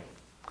saying.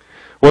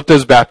 What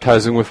does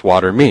baptizing with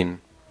water mean?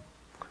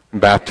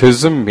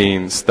 Baptism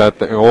means that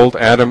the old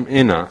Adam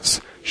in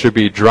us should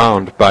be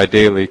drowned by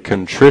daily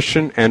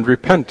contrition and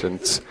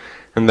repentance,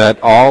 and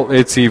that all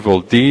its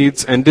evil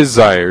deeds and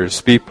desires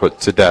be put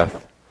to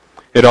death.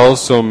 It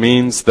also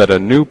means that a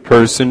new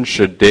person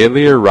should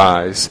daily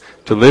arise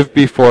to live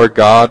before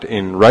God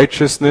in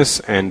righteousness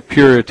and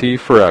purity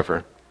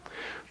forever.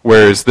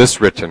 Where is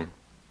this written?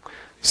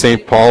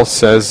 St. Paul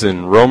says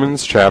in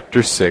Romans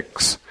chapter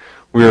 6,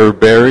 "We were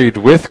buried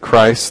with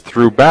Christ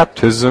through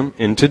baptism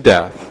into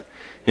death,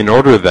 in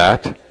order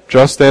that,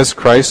 just as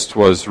Christ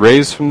was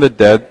raised from the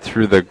dead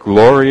through the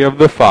glory of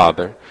the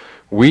Father,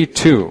 we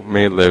too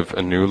may live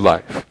a new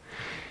life."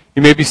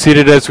 You may be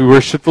seated as we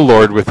worship the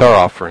Lord with our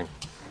offering.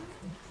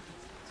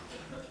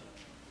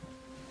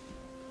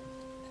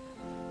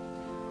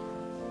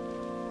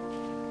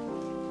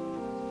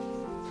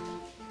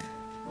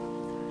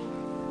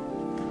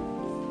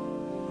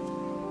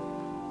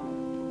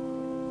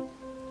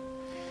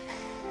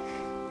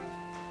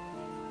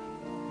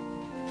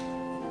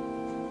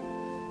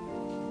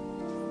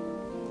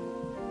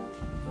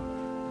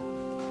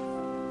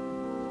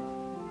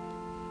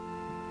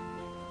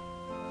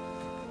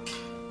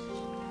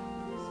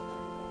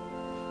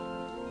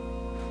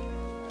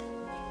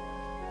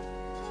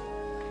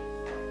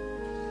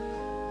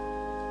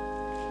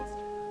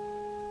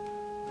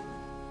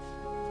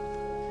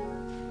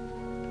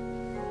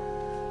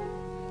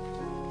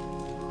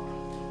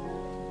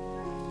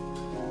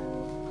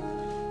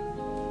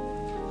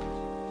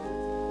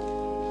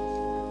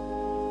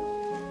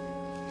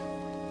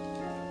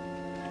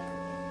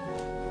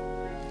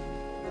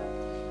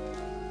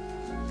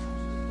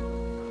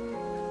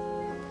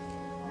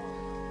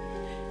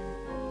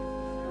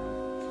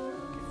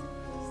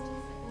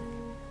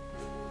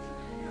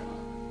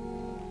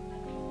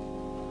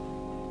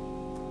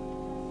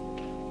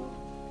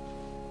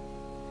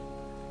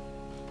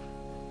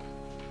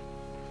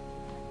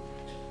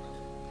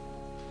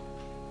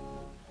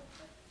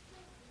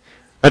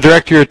 I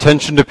direct your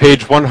attention to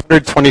page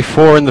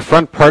 124 in the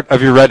front part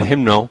of your red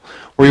hymnal,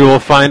 where you will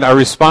find our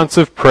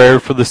responsive prayer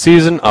for the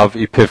season of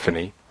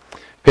Epiphany.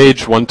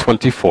 Page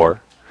 124.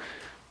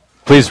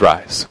 Please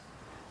rise.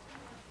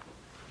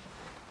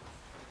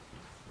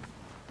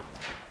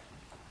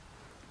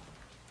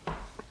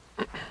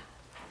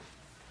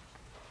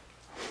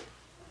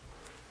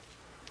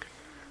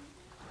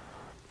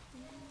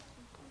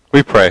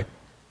 We pray.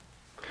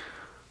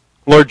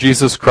 Lord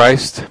Jesus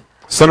Christ,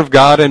 Son of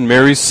God and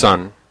Mary's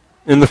Son,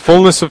 in the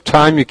fullness of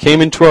time you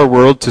came into our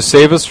world to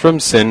save us from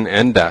sin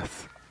and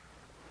death.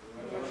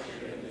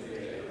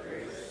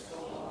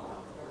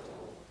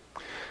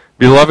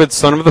 Beloved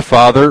Son of the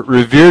Father,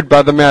 revered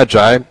by the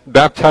Magi,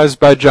 baptized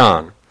by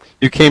John,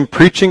 you came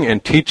preaching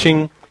and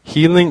teaching,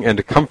 healing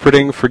and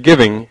comforting,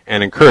 forgiving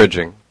and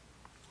encouraging.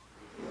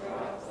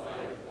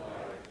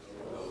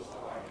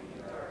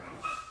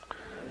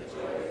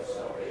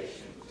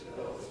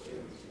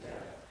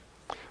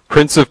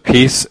 Prince of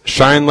Peace,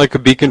 shine like a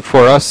beacon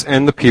for us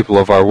and the people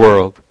of our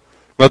world.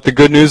 Let the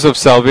good news of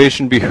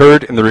salvation be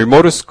heard in the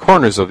remotest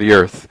corners of the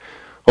earth.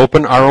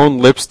 Open our own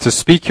lips to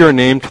speak your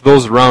name to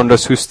those around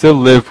us who still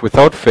live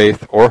without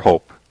faith or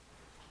hope.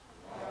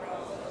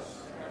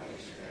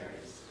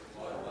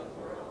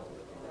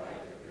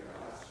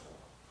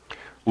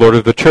 Lord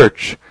of the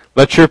Church,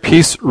 let your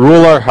peace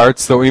rule our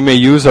hearts that we may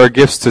use our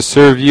gifts to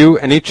serve you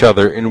and each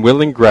other in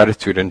willing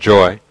gratitude and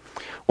joy.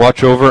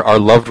 Watch over our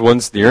loved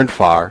ones near and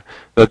far,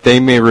 that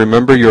they may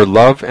remember your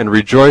love and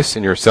rejoice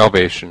in your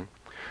salvation.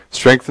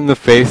 Strengthen the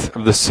faith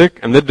of the sick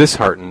and the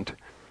disheartened.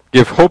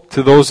 Give hope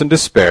to those in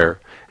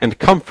despair, and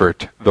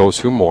comfort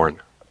those who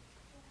mourn.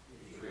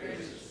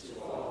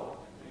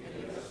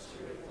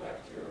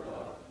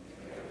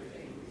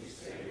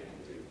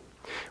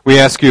 We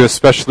ask you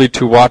especially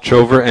to watch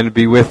over and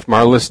be with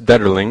Marlis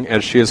Detterling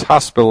as she is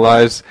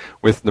hospitalized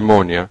with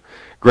pneumonia.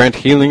 Grant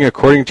healing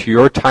according to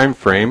your time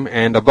frame,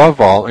 and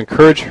above all,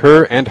 encourage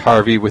her and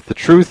Harvey with the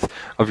truth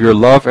of your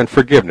love and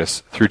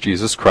forgiveness through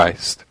Jesus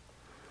Christ.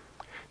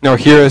 Now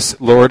hear us,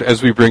 Lord,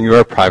 as we bring you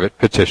our private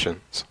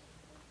petitions.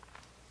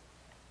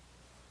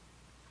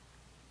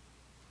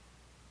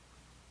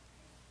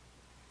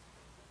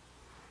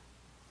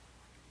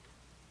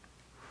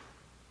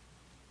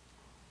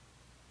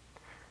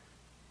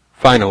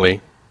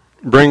 Finally,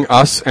 bring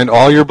us and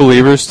all your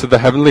believers to the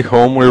heavenly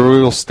home where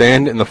we will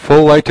stand in the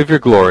full light of your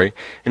glory,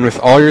 and with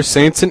all your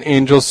saints and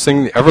angels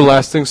sing the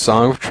everlasting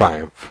song of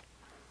triumph.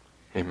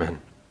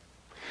 Amen.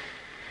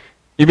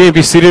 You may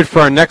be seated for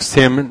our next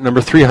hymn,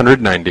 number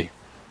 390.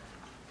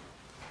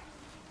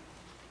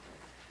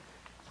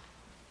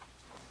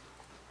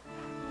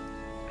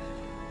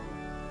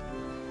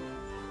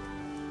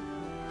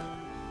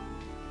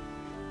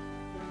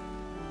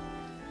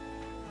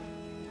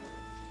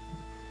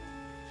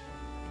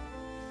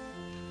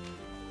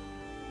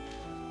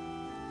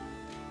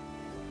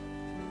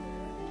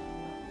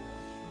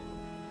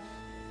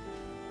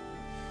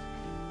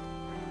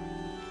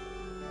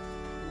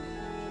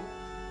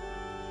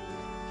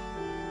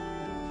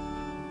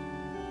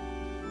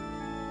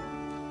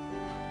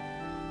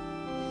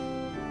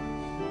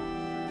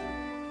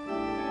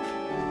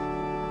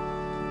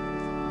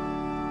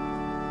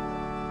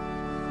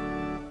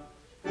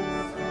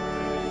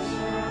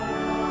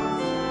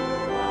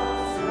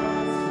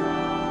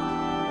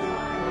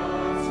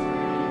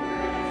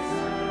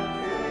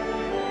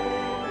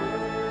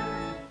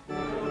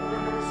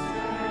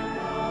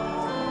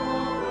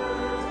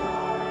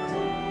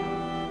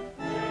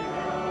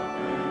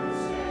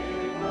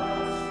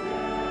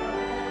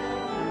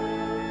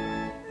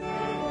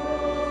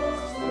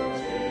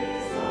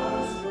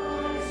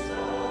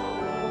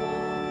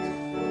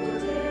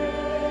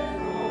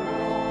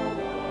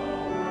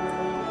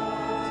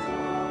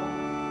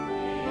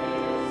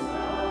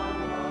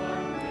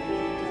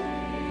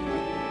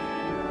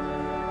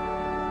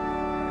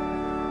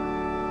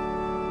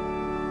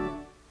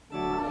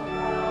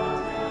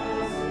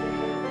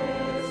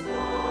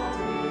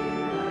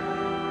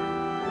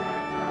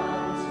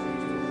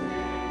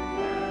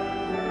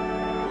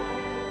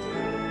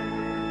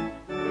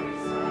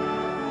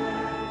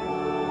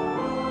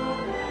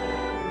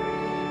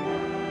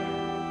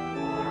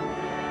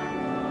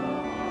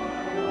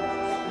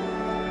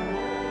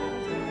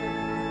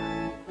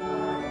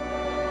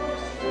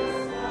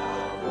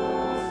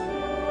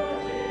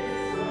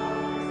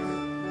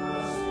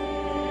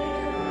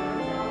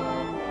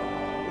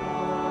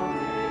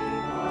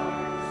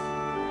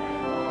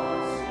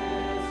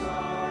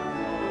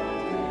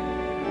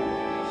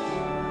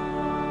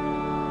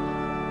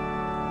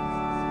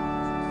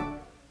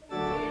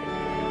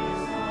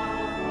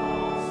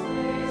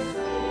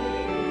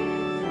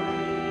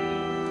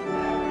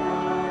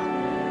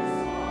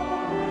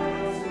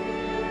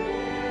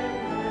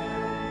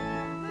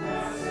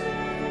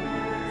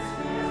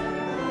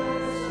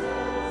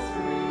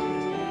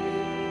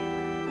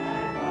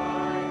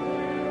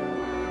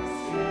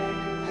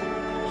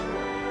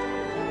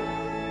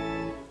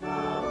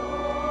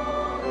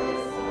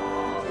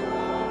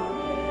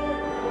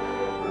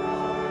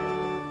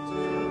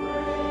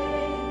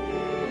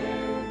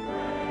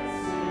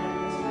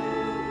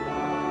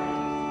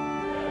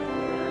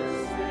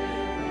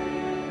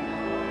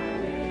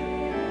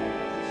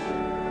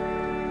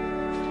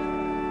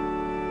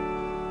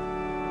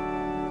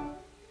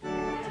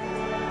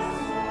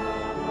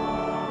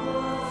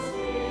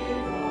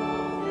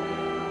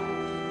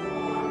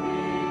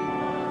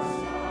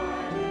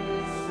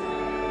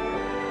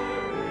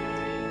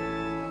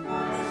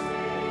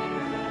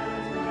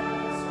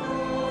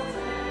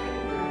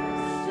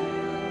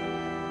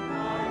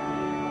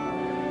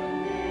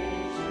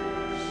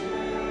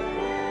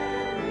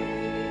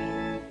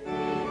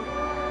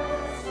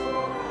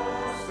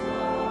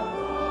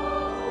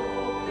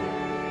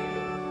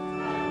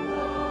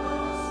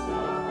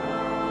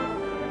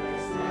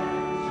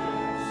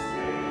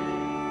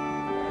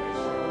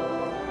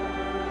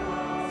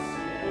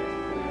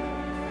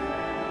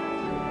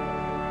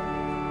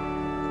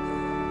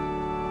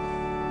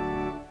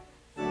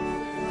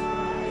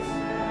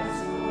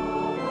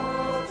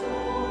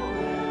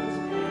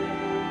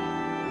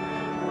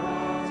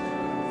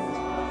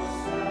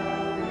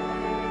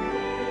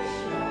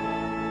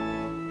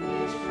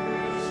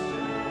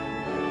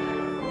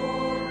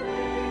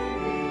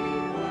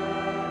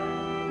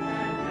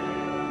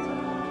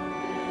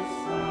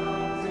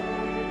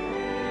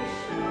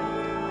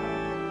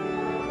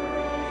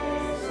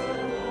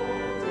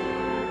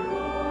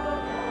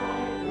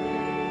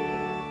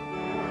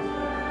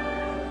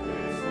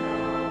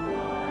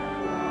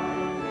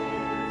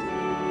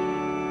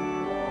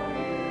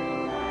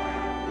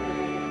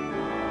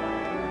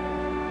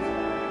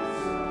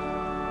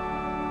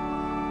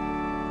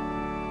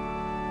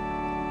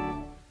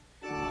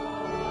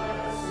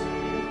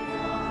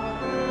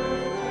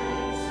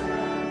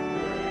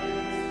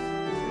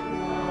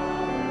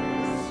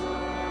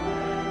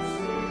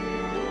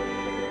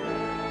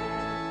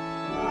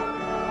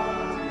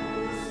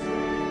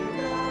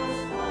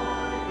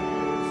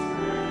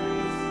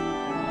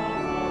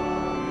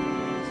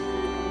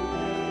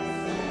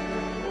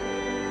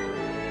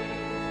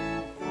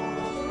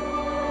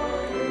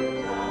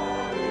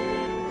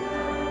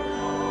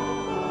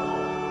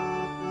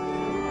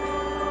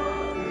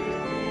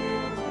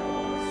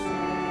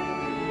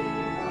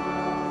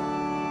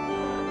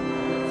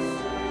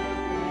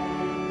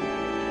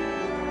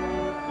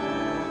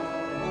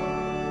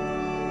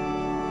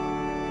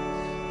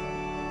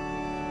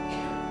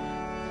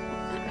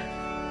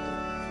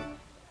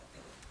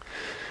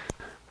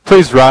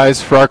 please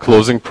rise for our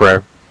closing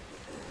prayer.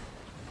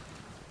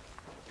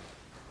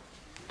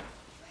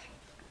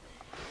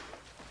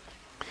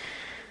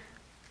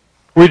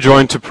 We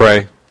join to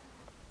pray.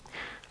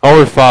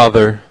 Our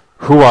Father,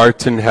 who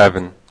art in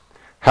heaven,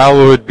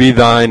 hallowed be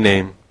thy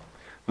name.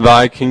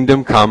 Thy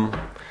kingdom come,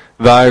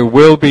 thy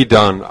will be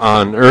done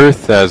on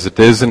earth as it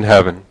is in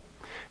heaven.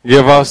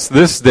 Give us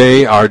this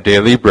day our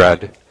daily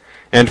bread,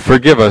 and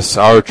forgive us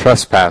our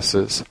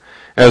trespasses,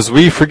 as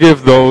we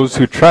forgive those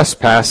who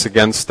trespass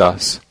against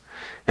us.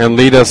 And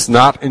lead us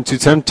not into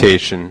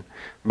temptation,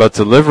 but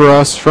deliver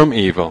us from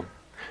evil.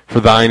 For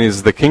thine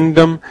is the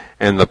kingdom,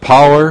 and the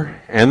power,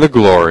 and the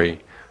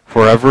glory,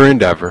 forever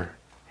and ever.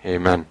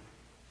 Amen.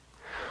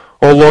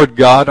 O Lord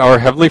God, our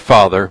heavenly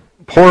Father,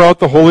 pour out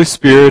the Holy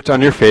Spirit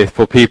on your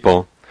faithful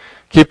people.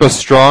 Keep us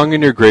strong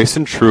in your grace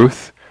and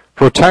truth.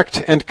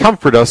 Protect and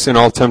comfort us in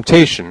all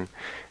temptation,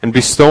 and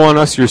bestow on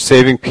us your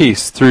saving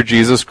peace through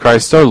Jesus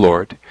Christ our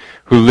Lord,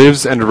 who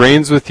lives and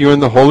reigns with you in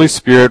the Holy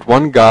Spirit,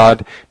 one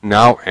God,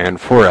 now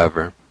and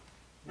forever.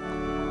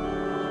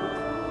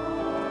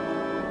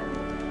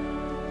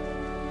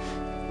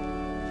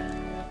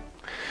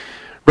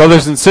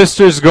 Brothers and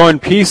sisters, go in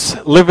peace,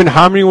 live in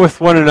harmony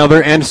with one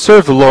another, and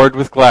serve the Lord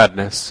with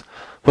gladness.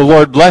 The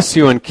Lord bless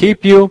you and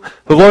keep you.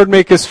 The Lord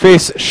make his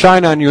face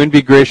shine on you and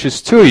be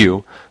gracious to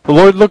you. The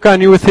Lord look on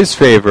you with his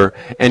favor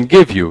and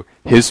give you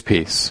his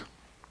peace.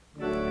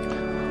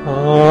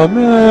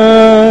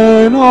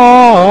 Amen,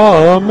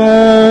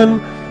 amen,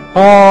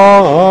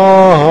 amen.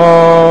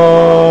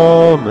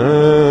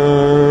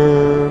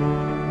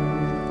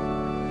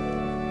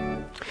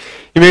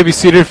 You may be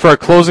seated for our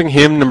closing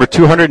hymn, number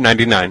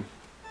 299.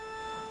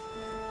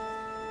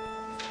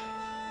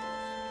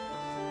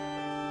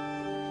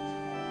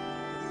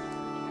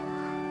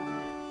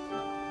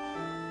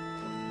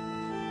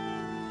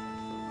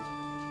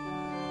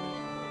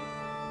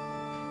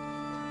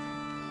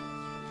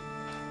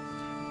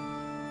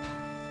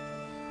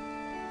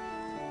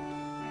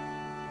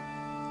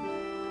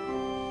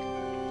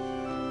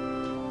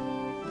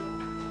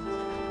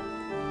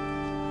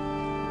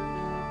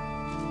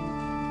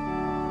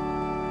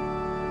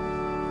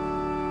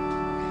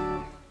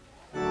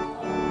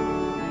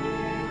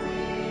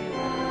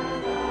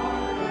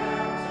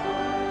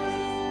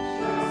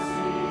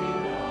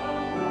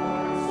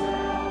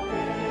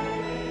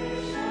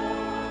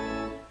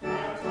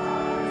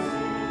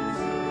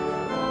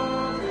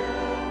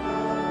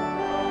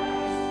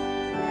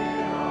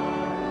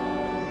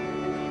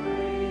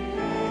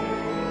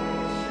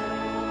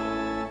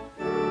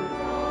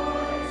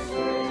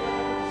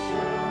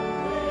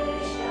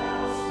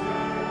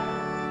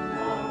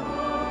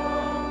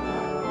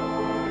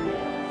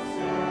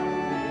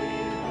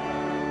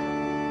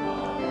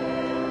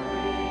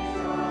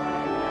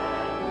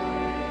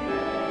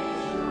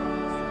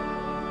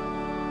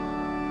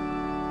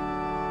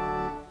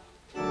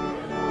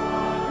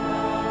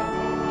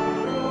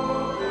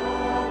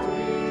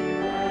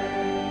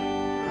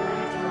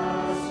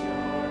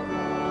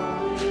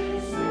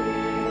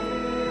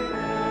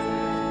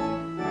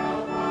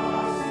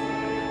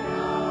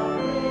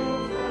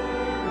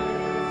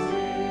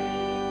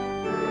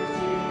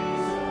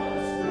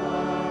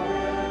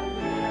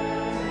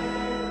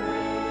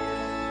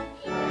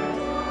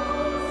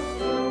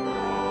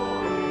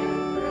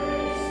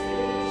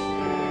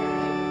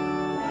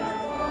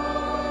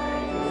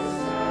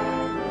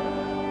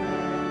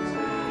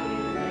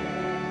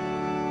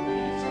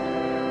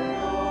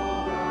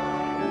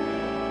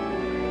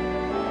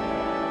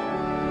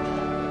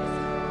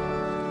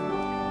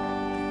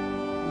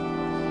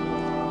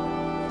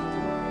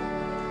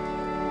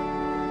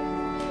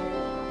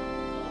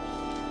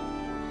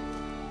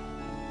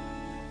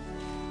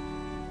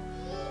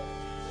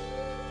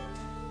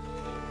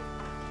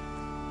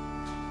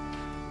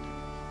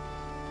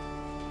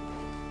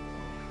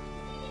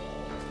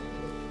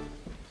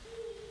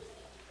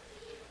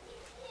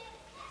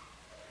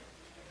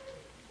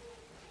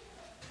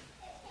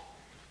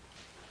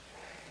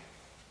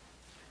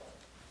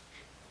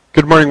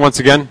 Good morning once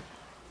again.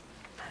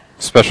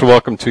 Special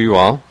welcome to you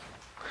all.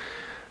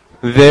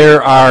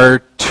 There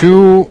are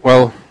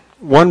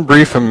one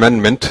brief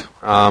amendment.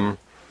 I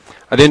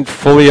didn't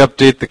fully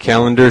update the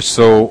calendar,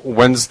 so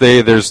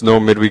Wednesday there's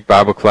no midweek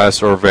Bible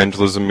class or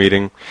evangelism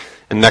meeting,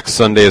 and next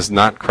Sunday is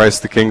not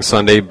Christ the King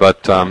Sunday,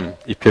 but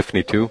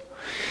Epiphany 2.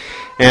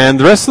 And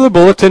the rest of the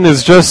bulletin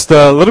is just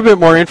a little bit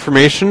more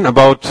information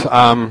about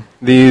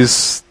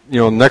these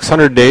next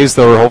 100 days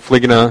that we're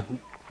hopefully going to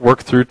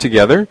work through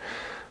together.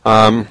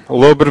 A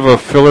little bit of a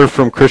filler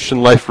from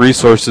Christian Life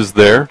Resources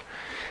there.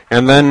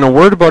 And then a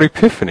word about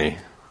Epiphany.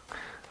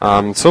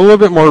 So a little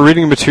bit more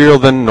reading material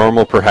than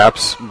normal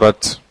perhaps,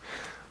 but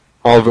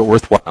all of it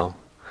worthwhile.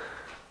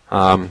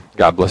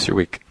 God bless your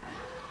week.